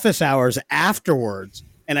the office hours afterwards,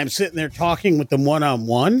 and I'm sitting there talking with them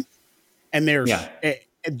one-on-one, and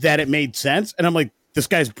that it made sense. And I'm like, this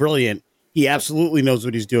guy's brilliant. He absolutely knows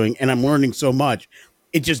what he's doing, and I'm learning so much.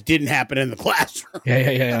 It just didn't happen in the classroom.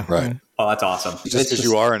 Yeah. Right. Oh, that's awesome. Just because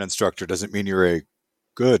you are an instructor doesn't mean you're a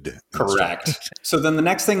good. Correct. So then the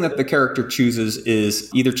next thing that the character chooses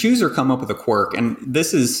is either choose or come up with a quirk. And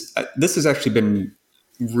this has actually been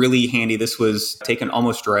really handy. This was taken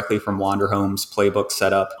almost directly from Wanderhome's playbook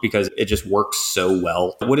setup because it just works so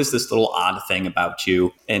well. What is this little odd thing about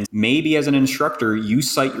you? And maybe as an instructor, you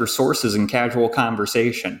cite your sources in casual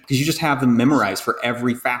conversation because you just have them memorized for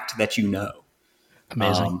every fact that you know.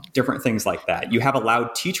 Amazing. Different things like that. You have a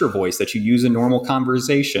loud teacher voice that you use in normal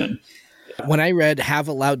conversation. When I read have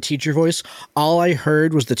a loud teacher voice, all I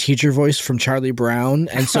heard was the teacher voice from Charlie Brown.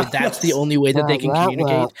 And so that's the only way that they can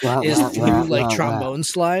communicate is through like trombone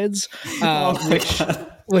slides,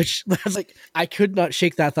 which that's like, I could not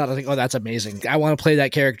shake that thought. I think, oh, that's amazing. I want to play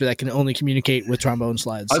that character that can only communicate with trombone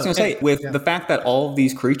slides. I was going to say, with the fact that all of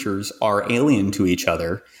these creatures are alien to each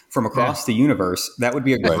other from across the universe, that would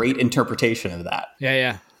be a great interpretation of that.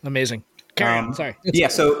 Yeah. Amazing. Sorry.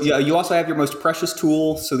 So you also have your most precious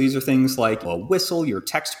tool. So these are things like a whistle, your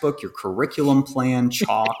textbook, your curriculum plan,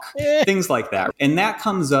 chalk, things like that. And that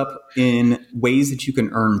comes up in ways that you can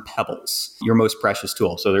earn pebbles, your most precious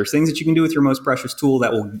tool. So there's things that you can do with your most precious tool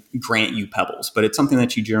that will grant you pebbles, but it's something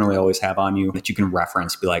that you generally always have on you that you can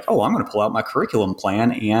reference, be like, oh, I'm going to pull out my curriculum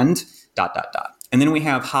plan and ... And then we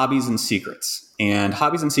have hobbies and secrets. And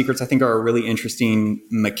hobbies and secrets, I think, are a really interesting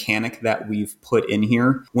mechanic that we've put in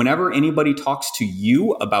here. Whenever anybody talks to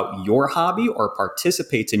you about your hobby or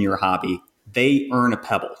participates in your hobby, they earn a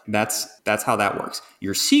pebble. That's how that works.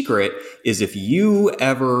 Your secret is if you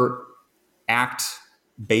ever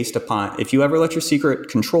if you ever let your secret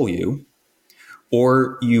control you,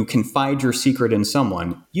 or you confide your secret in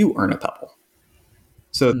someone, you earn a pebble.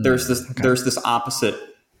 So there's this opposite,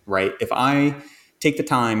 right? If I take the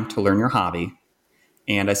time to learn your hobby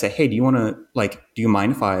and I say, hey, do you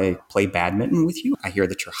mind if I play badminton with you? I hear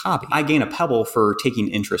that's your hobby. I gain a pebble for taking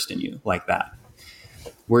interest in you like that.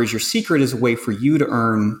 Whereas your secret is a way for you to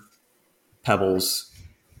earn pebbles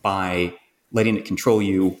by letting it control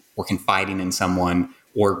you or confiding in someone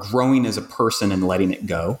or growing as a person and letting it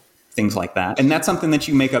go. Things like that. And that's something that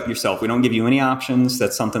you make up yourself. We don't give you any options.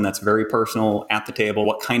 That's something that's very personal at the table.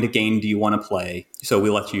 What kind of game do you want to play? So we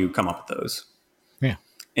let you come up with those. Yeah.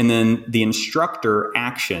 And then the instructor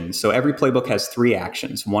action. So every playbook has 3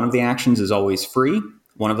 actions. One of the actions is always free.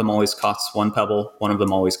 One of them always costs 1 pebble. One of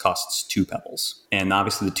them always costs 2 pebbles. And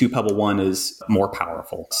obviously the 2 pebble one is more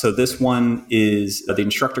powerful. So this one is the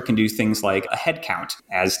instructor can do things like a head count,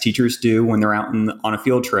 as teachers do when they're out on a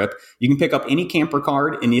field trip. You can pick up any camper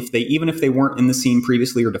card, and even if they weren't in the scene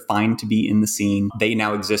previously or defined to be in the scene, they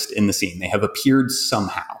now exist in the scene. They have appeared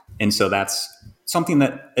somehow. And so that's something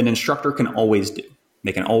that an instructor can always do.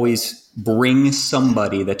 They can always bring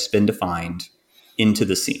somebody that's been defined into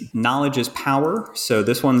the scene. Knowledge is power. So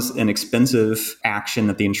this one's an expensive action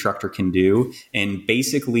that the instructor can do. And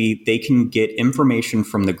basically, they can get information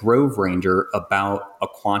from the Grove Ranger about a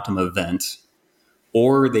quantum event,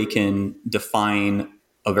 or they can define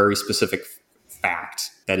a very specific fact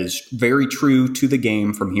that is very true to the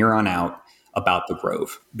game from here on out about the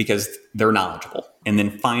Grove, because they're knowledgeable. And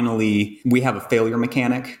then finally, we have a failure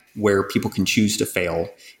mechanic where people can choose to fail.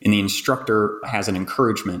 And the instructor has an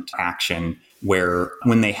encouragement action where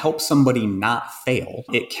when they help somebody not fail,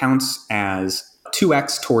 it counts as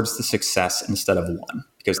 2x towards the success instead of 1.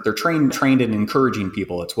 Because they're trained in encouraging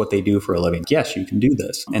people. It's what they do for a living. Yes, you can do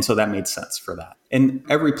this. And so that made sense for that. And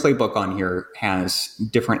every playbook on here has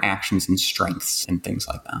different actions and strengths and things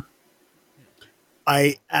like that.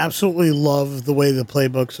 I absolutely love the way the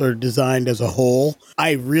playbooks are designed as a whole.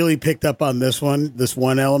 I really picked up on this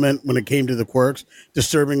one element when it came to the quirks.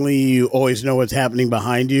 Disturbingly, you always know what's happening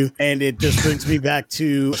behind you. And it just brings me back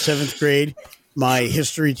to 7th grade. My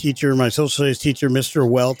history teacher, my social studies teacher, Mr.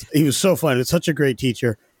 Welt, he was so fun. It's such a great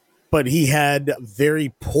teacher. But he had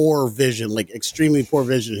very poor vision, like extremely poor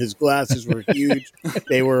vision. His glasses were huge.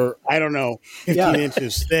 They were, 15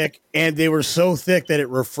 inches thick. And they were so thick that it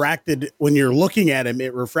refracted, when you're looking at him,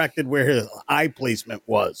 it refracted where his eye placement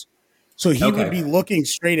was. So he would be looking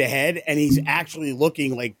straight ahead, and he's actually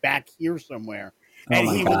looking like back here somewhere. And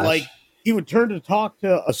he would turn to talk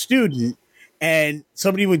to a student, and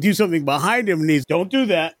somebody would do something behind him, and he's, don't do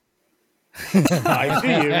that. I see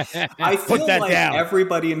you. I feel like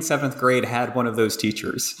everybody in 7th grade had one of those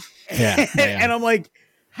teachers. Yeah. And I'm like,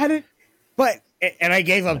 and I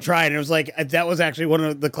gave up trying. It was like, that was actually one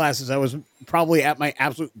of the classes I was probably at my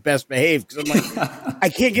absolute best behaved, because I'm like, I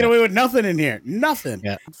can't get away with nothing in here. Nothing.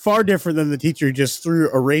 Yeah. Far different than the teacher who just threw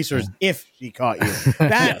erasers if she caught you.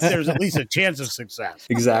 There's at least a chance of success.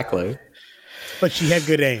 Exactly. But she had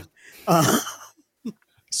good aim.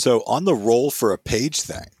 So on the roll for a page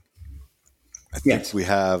thing, I think we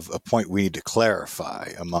have a point we need to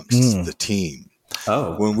clarify amongst the team.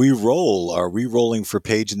 Oh. When we roll, are we rolling for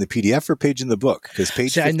page in the PDF or page in the book? Because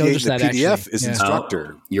page 58 in the PDF is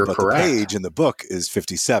instructor. You're but correct. The page in the book is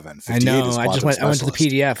 57. I know. I went to the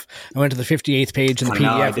PDF. I went to the 58th page in the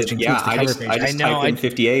PDF, which includes the cover page. I just typed in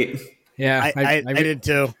 58. Yeah, I did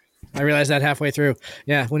too. I realized that halfway through.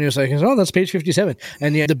 Yeah, when he was like, oh, that's page 57.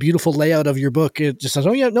 And the beautiful layout of your book, it just says,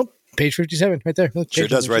 oh, yeah, nope. Page 57, right there. Sure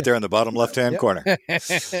does, right there in the bottom left-hand corner.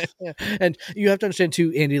 And you have to understand,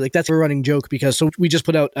 too, Andy, like that's a running joke, because we just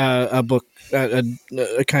put out a book, a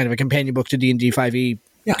kind of a companion book to D&D 5e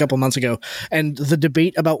a couple months ago, and the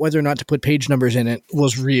debate about whether or not to put page numbers in it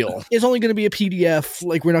was real. It's only going to be a PDF.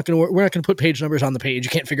 Like we're not going to put page numbers on the page.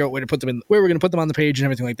 You can't figure out where we're going to put them on the page and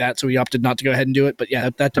everything like that. So we opted not to go ahead and do it. But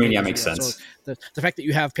yeah, that makes sense. So the fact that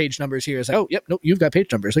you have page numbers here is like, oh, yep, nope, you've got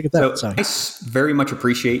page numbers. Look at that. So I very much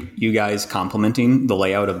appreciate you guys complimenting the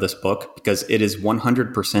layout of this book, because it is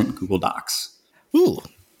 100% Google Docs. Ooh,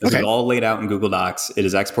 This is all laid out in Google Docs. It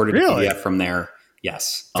is exported to PDF from there.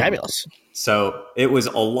 Yes. Fabulous. So it was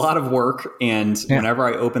a lot of work. And whenever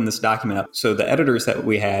I opened this document up, so the editors that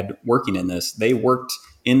we had working in this, they worked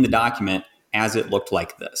in the document as it looked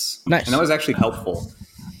like this. Nice. And that was actually helpful.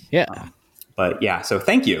 Yeah. But yeah, so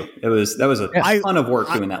thank you. That was a ton of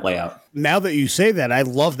work doing that layout. Now that you say that, I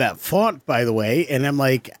love that font, by the way. And I'm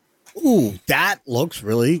like, ooh, that looks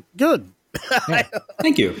really good.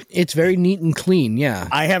 Thank you. It's very neat and clean. Yeah.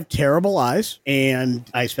 I have terrible eyes, and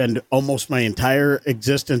I spend almost my entire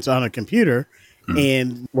existence on a computer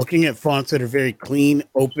and looking at fonts that are very clean,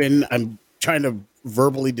 open. I'm trying to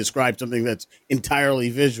verbally describe something that's entirely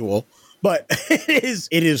visual, but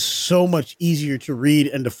it is so much easier to read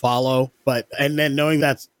and to follow. And then knowing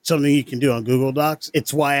that's something you can do on Google Docs,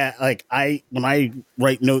 it's why when I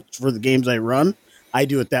write notes for the games I run, I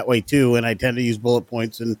do it that way too. And I tend to use bullet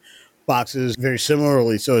points and boxes very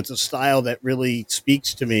similarly. So it's a style that really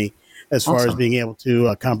speaks to me as far as being able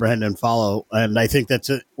to comprehend and follow. And I think that's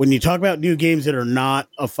it. When you talk about new games that are not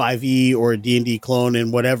a 5e or a D&D clone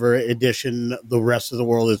in whatever edition the rest of the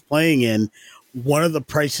world is playing in, one of the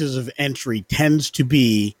prices of entry tends to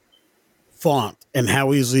be font and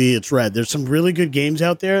how easily it's read. There's some really good games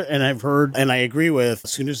out there, and I've heard, and I agree with,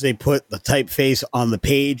 as soon as they put the typeface on the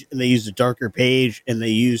page and they used a darker page and they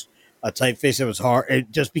used a typeface that was hard,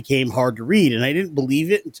 it just became hard to read. And I didn't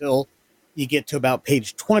believe it until you get to about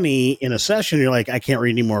page 20 in a session. You're like, I can't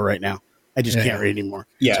read anymore right now. I just can't read anymore.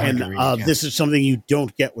 Yeah. And this is something you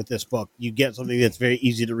don't get with this book. You get something that's very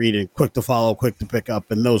easy to read and quick to follow, quick to pick up.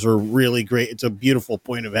 And those are really great. It's a beautiful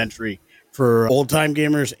point of entry for old time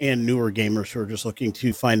gamers and newer gamers who are just looking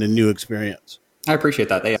to find a new experience. I appreciate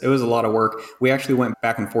that. It was a lot of work. We actually went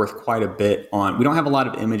back and forth quite a bit on, we don't have a lot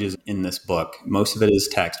of images in this book. Most of it is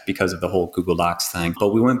text because of the whole Google Docs thing. But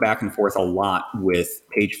we went back and forth a lot with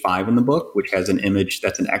page 5 in the book, which has an image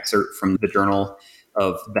that's an excerpt from the journal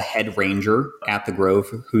of the head ranger at the Grove,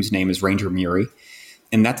 whose name is Ranger Muri.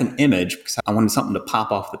 And that's an image because I wanted something to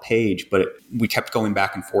pop off the page, but we kept going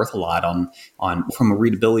back and forth a lot on from a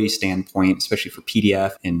readability standpoint, especially for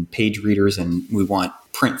PDF and page readers. And we want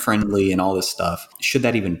print friendly and all this stuff. Should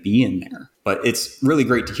that even be in there? But it's really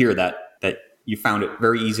great to hear that you found it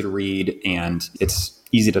very easy to read and it's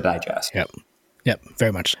easy to digest. Yep,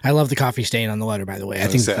 very much. I love the coffee stain on the letter, by the way. I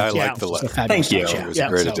like the letter. Thank you. It was a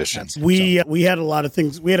great addition. We had a lot of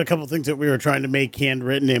things. We had a couple of things that we were trying to make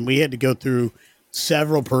handwritten, and we had to go through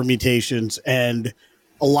several permutations and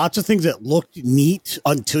lots of things that looked neat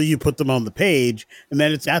until you put them on the page, and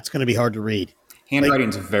then that's going to be hard to read.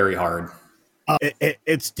 Handwriting's very hard.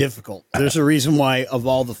 It's difficult. There's a reason why of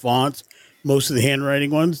all the fonts, most of the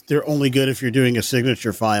handwriting ones, they're only good if you're doing a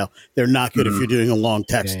signature file. They're not good if you're doing a long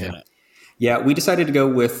text in it. Yeah, we decided to go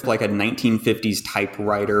with like a 1950s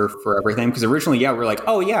typewriter for everything. Because originally, we're like,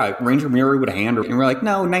 oh yeah, Ranger Muri would handwrite. And we're like,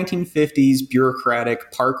 no, 1950s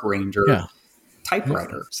bureaucratic park ranger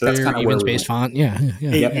typewriter. So that's kind of where space font. Yeah.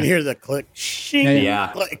 You can hear the click.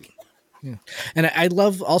 Click. Yeah. And I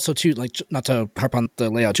love also too, like, not to harp on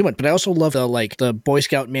the layout too much, but I also love the Boy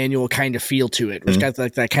Scout manual kind of feel to it. It's got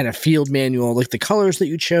like that kind of field manual, like the colors that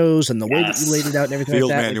you chose and the way that you laid it out and everything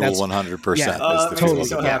field like that. Field manual 100%. Yeah, is the totally.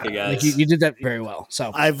 So happy, guys. Like you did that very well.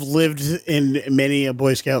 So I've lived in many a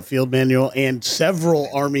Boy Scout field manual and several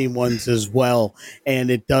Army ones as well.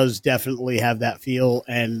 And it does definitely have that feel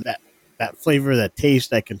and that flavor, that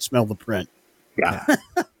taste. I can smell the print. Yeah.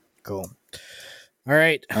 Cool. All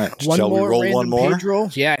right. One Shall more we roll one more? Page roll?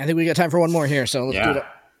 Yeah, I think we got time for one more here. So let's do it.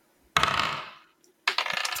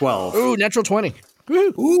 12. Ooh, natural 20.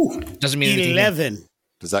 Ooh. Doesn't mean 11.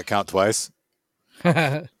 Does that count twice?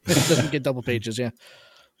 It doesn't get double pages,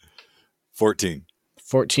 14.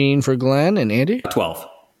 14 for Glenn and Andy? 12.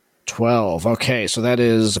 12. Okay, so that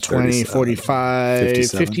is 20, 45,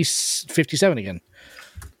 57. 57 again.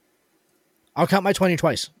 I'll count my 20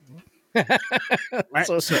 twice.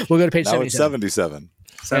 So we'll go to page 77. Now it's 77.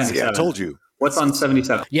 77. Yeah, I told you. What's on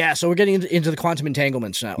 77? Yeah, so we're getting into the quantum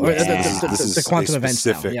entanglements now. Or the quantum events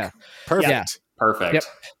now. Yeah. Perfect. Yeah. Perfect. Yep.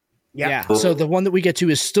 Yeah. So the one that we get to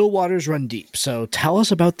is Still Waters Run Deep. So tell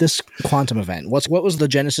us about this quantum event. What was the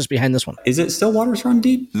genesis behind this one? Is it Still Waters Run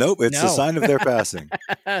Deep? Nope, it's a sign of their passing.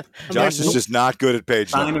 Josh is just not good at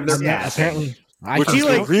page numbers. Apparently. Which is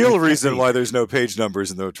the real reason why there's no page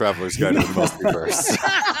numbers in the Traveler's Guide to the Multiverse.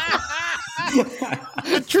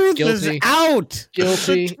 The truth is out.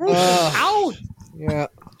 Guilty. Out. Yeah.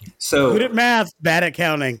 So good at math, bad at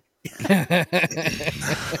counting.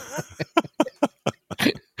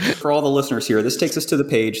 For all the listeners here, this takes us to the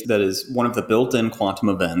page that is one of the built-in quantum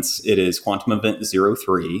events. It is Quantum Event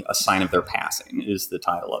 03, A Sign of Their Passing is the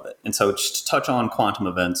title of it. And so just to touch on quantum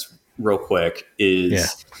events real quick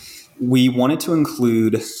is we wanted to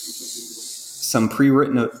include some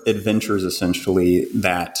pre-written adventures, essentially,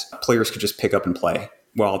 that players could just pick up and play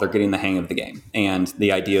while they're getting the hang of the game. And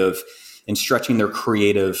the idea of stretching their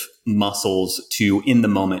creative muscles to, in the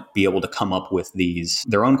moment, be able to come up with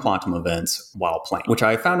their own quantum events while playing, which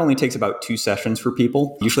I found only takes about 2 sessions for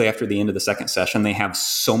people. Usually after the end of the second session, they have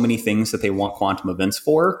so many things that they want quantum events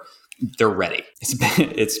for. They're ready.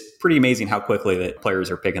 It's pretty amazing how quickly that players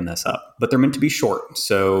are picking this up, but they're meant to be short.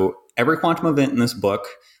 So every quantum event in this book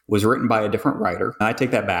was written by a different writer. I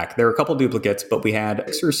take that back. There are a couple duplicates, but we had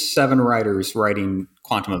 6 or 7 writers writing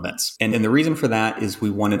quantum events. And the reason for that is I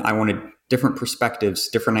wanted different perspectives,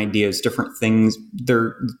 different ideas, different things.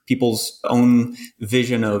 They're people's own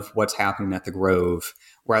vision of what's happening at the Grove,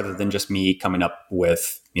 rather than just me coming up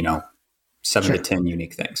with, 7 to 10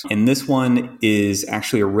 unique things. And this one is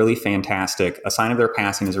actually A Sign of Their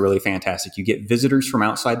Passing is a really fantastic. You get visitors from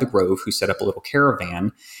outside the Grove who set up a little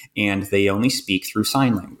caravan, and they only speak through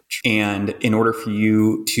sign language. And in order for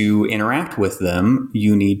you to interact with them,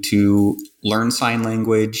 you need to learn sign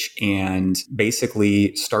language and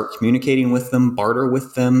basically start communicating with them, barter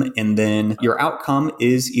with them. And then your outcome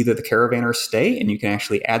is either the caravanners stay, and you can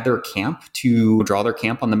actually add their camp to draw their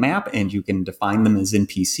camp on the map, and you can define them as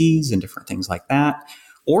NPCs and different things like that.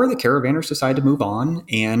 Or the caravanners decide to move on,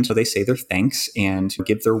 and so they say their thanks and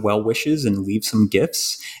give their well wishes and leave some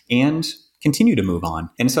gifts and continue to move on.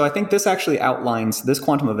 And so I think this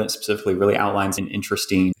quantum event specifically really outlines an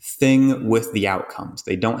interesting thing with the outcomes.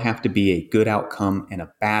 They don't have to be a good outcome and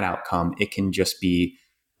a bad outcome. It can just be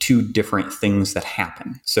 2 different things that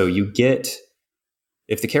happen. So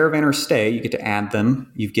If the caravanners stay, you get to add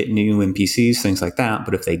them. You get new NPCs, things like that.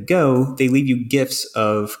 But if they go, they leave you gifts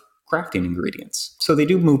of crafting ingredients. So they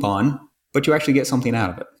do move on, but you actually get something out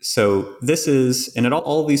of it. So this is, and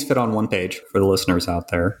all of these fit on one page for the listeners out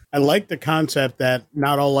there. I like the concept that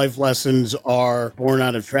not all life lessons are born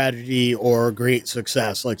out of tragedy or great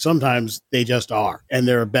success. Like sometimes they just are. And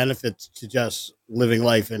there are benefits to just living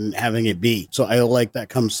life and having it be. So I like that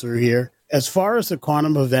comes through here. As far as the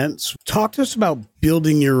quantum events, talk to us about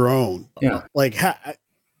building your own. Yeah. Like,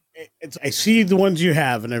 I see the ones you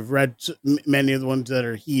have, and I've read many of the ones that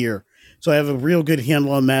are here. So I have a real good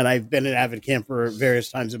handle on that. I've been an avid camper various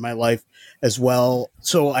times in my life as well.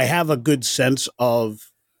 So I have a good sense of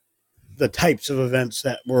the types of events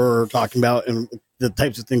that we're talking about and the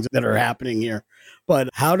types of things that are happening here. But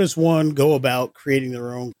how does one go about creating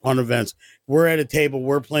their own quantum events? We're at a table,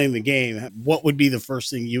 we're playing the game. What would be the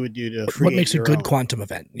first thing you would do to create what makes a good own quantum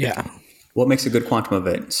event? Yeah. What makes a good quantum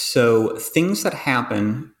event? So things that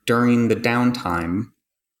happen during the downtime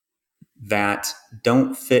that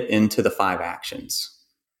don't fit into the 5 actions.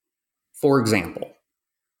 For example,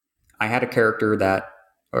 I had a character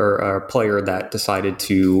or a player that decided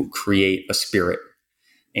to create a spirit.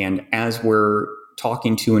 And as we're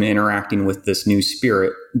talking to and interacting with this new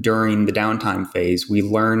spirit during the downtime phase, we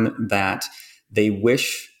learn that they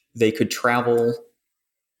wish they could travel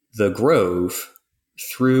the grove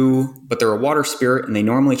but they're a water spirit and they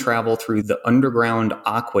normally travel through the underground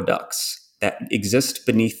aqueducts that exist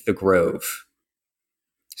beneath the grove.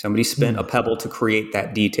 Somebody spent a pebble to create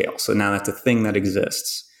that detail. So now that's a thing that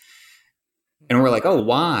exists. And we're like, oh,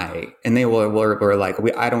 why? And they were like,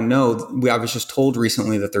 I don't know. I was just told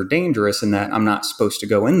recently that they're dangerous and that I'm not supposed to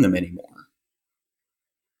go in them anymore.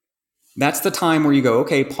 That's the time where you go,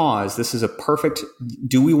 okay, pause. This is a perfect,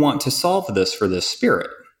 do we want to solve this for this spirit?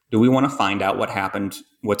 Do we want to find out what happened,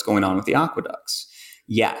 what's going on with the aqueducts?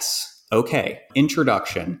 Yes. Okay.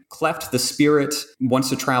 Introduction. Cleft, the spirit, wants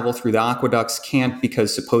to travel through the aqueducts, can't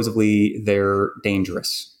because supposedly they're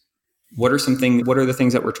dangerous. What are the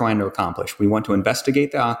things that we're trying to accomplish? We want to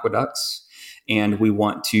investigate the aqueducts and we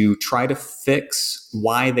want to try to fix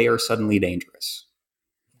why they are suddenly dangerous.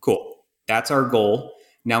 Cool. That's our goal.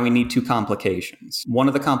 Now we need 2 complications. One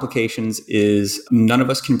of the complications is none of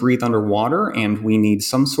us can breathe underwater and we need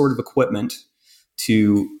some sort of equipment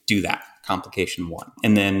to do that. Complication 1.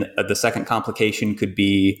 And then the second complication could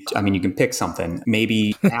be, you can pick something,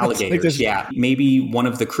 maybe alligators. Yeah. Maybe one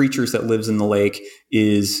of the creatures that lives in the lake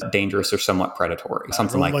is dangerous or somewhat predatory.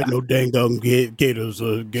 Something like that. No dang dumb gators.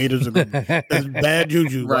 Gators are good. That's bad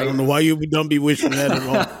juju. Right. I don't know why you don't be wishing that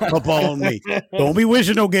upon me. Don't be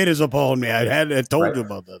wishing no gators upon me. I told you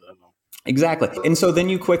about that. I know. Exactly. And so then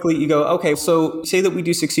you go, okay, so say that we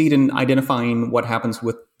do succeed in identifying what happens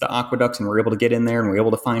with the aqueducts and we're able to get in there and we're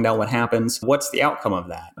able to find out what happens. What's the outcome of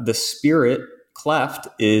that? The spirit cleft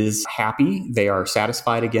is happy. They are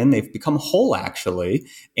satisfied again. They've become whole, actually,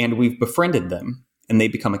 and we've befriended them and they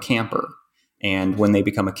become a camper. And when they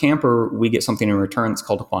become a camper, we get something in return that's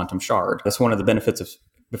called a quantum shard. That's one of the benefits of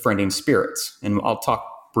befriending spirits. And I'll talk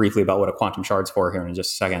briefly about what a quantum shard's for here in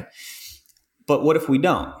just a second. But what if we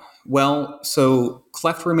don't? Well, so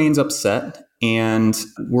Cleft remains upset, and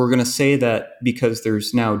we're going to say that because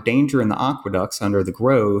there's now danger in the aqueducts under the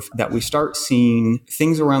grove, that we start seeing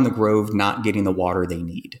things around the grove not getting the water they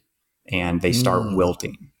need, and they start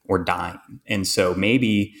wilting or dying. And so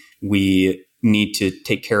maybe we need to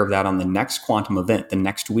take care of that on the next quantum event, the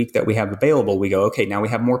next week that we have available. We go, okay, now we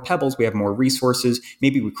have more pebbles, we have more resources.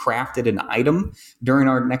 Maybe we crafted an item during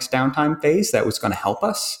our next downtime phase that was going to help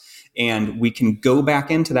us. And we can go back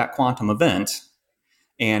into that quantum event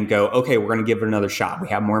and go, okay, we're going to give it another shot. We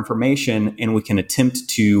have more information and we can attempt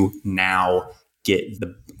to now get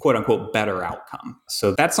the quote unquote better outcome.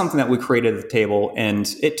 So that's something that we created at the table.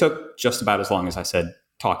 And it took just about as long as I said,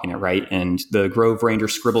 talking it right. And the Grove Ranger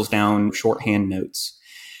scribbles down shorthand notes.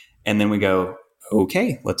 And then we go,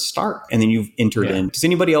 okay, let's start. And then you've entered in. Does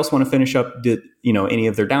anybody else want to finish up, any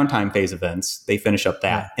of their downtime phase events? They finish up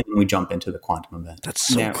that, and then we jump into the quantum event. That's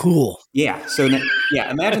so cool. Yeah. So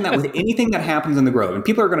imagine that with anything that happens in the Grove, and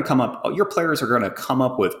people are going to come up. Your players are going to come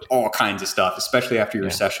up with all kinds of stuff, especially after your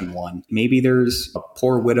session 1. Maybe there's a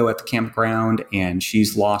poor widow at the campground, and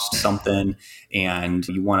she's lost something, and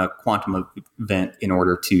you want a quantum event in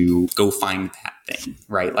order to go find that thing,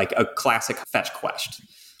 right? Like a classic fetch quest.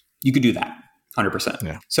 You could do that. 100%.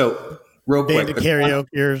 Yeah. So real quick, the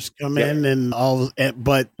karaokeers come in and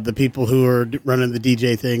but the people who are running the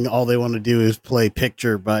DJ thing, all they want to do is play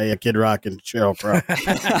 "Picture" by Kid Rock and Sheryl Crow.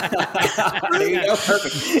 There you go.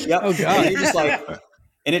 Perfect. Yep. Oh God. You're just like,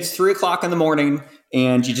 And it's 3:00 in the morning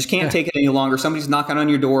and you just can't take it any longer. Somebody's knocking on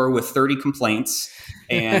your door with 30 complaints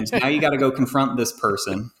and now you got to go confront this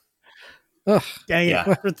person. Ugh. Dang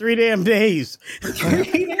it, for 3 damn days. For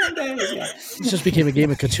 3 damn days, yeah. It just became a game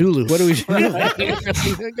of Cthulhu. What do we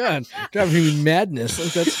do? God, driving me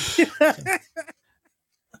madness.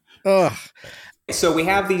 Ugh. So we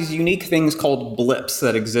have these unique things called blips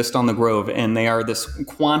that exist on the Grove, and they are this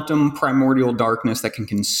quantum primordial darkness that can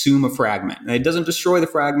consume a fragment. And it doesn't destroy the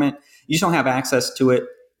fragment. You just don't have access to it.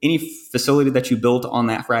 Any facility that you built on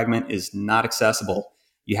that fragment is not accessible.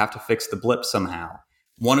 You have to fix the blip somehow.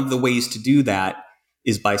 One of the ways to do that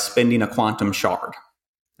is by spending a quantum shard,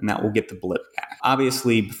 and that will get the blip back.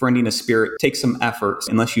 Obviously, befriending a spirit takes some effort.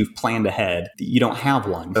 Unless you've planned ahead, you don't have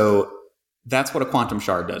one. So that's what a quantum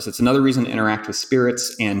shard does. It's another reason to interact with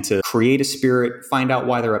spirits and to create a spirit, find out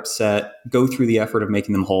why they're upset, go through the effort of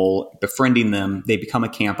making them whole, befriending them. They become a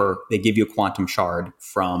camper. They give you a quantum shard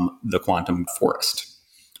from the quantum forest,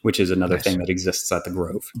 which is another thing that exists at the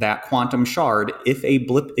Grove. That quantum shard, if a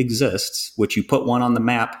blip exists, which you put one on the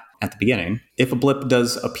map at the beginning, if a blip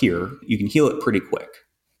does appear, you can heal it pretty quick.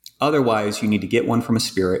 Otherwise, you need to get one from a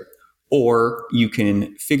spirit, or you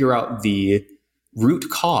can figure out the root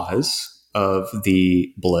cause of the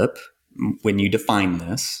blip when you define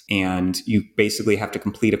this, and you basically have to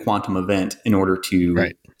complete a quantum event in order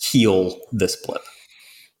to heal this blip.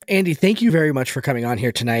 Andy, thank you very much for coming on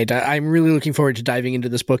here tonight. I'm really looking forward to diving into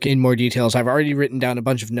this book in more details. I've already written down a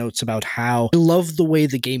bunch of notes about how I love the way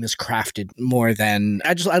the game is crafted more than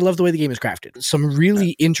I love the way the game is crafted. Some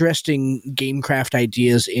really interesting gamecraft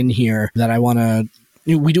ideas in here that I want to.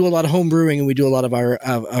 We do a lot of home brewing and we do a lot of our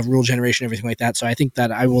rule generation, everything like that. So I think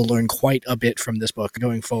that I will learn quite a bit from this book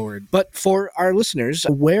going forward. But for our listeners,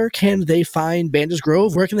 where can they find Banda's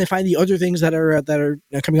Grove? Where can they find the other things that are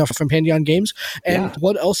coming off from Pandion Games? And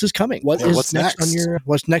what else is coming? What's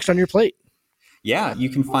next on your plate? Yeah, you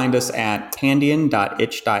can find us at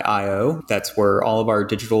pandion.itch.io. That's where all of our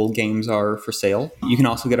digital games are for sale. You can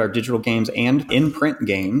also get our digital games and in-print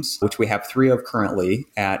games, which we have 3 of currently,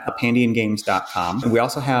 at pandiongames.com. And we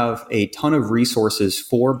also have a ton of resources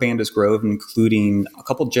for Banda's Grove, including a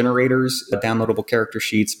couple generators, downloadable character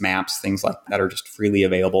sheets, maps, things like that are just freely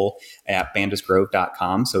available at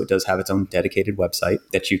bandasgrove.com. So it does have its own dedicated website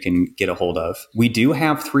that you can get a hold of. We do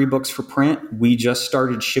have 3 books for print. We just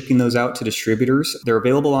started shipping those out to distributors. They're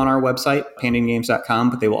available on our website, pandiongames.com,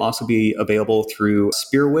 but they will also be available through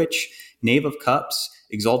Spearwitch, Knave of Cups,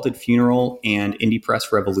 Exalted Funeral, and Indie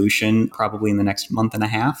Press Revolution. Probably in the next month and a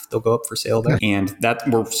half, they'll go up for sale there. And that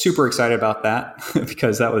we're super excited about that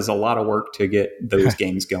because that was a lot of work to get those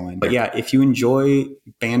games going. But yeah, if you enjoy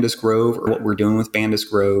Banda's Grove or what we're doing with Banda's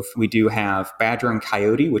Grove, we do have Badger and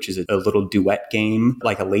Coyote, which is a little duet game,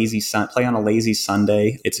 like play on a lazy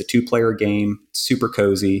Sunday. It's a 2-player game, super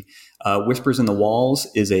cozy. Whispers in the Walls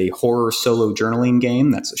is a horror solo journaling game.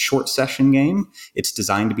 That's a short session game. It's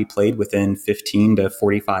designed to be played within 15 to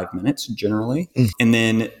 45 minutes generally. And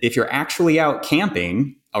then if you're actually out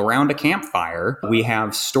camping around a campfire, we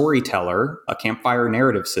have Storyteller, a campfire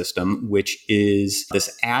narrative system, which is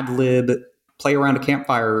this ad-lib play around a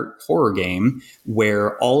campfire horror game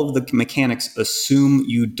where all of the mechanics assume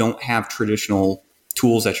you don't have traditional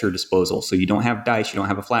tools at your disposal. So you don't have dice, you don't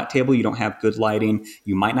have a flat table, you don't have good lighting,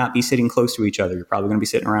 you might not be sitting close to each other. You're probably going to be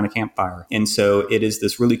sitting around a campfire. And so it is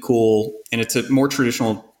this really cool, and it's a more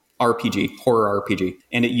traditional RPG, horror RPG,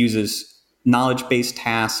 and it uses knowledge-based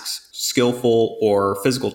tasks, skillful or physical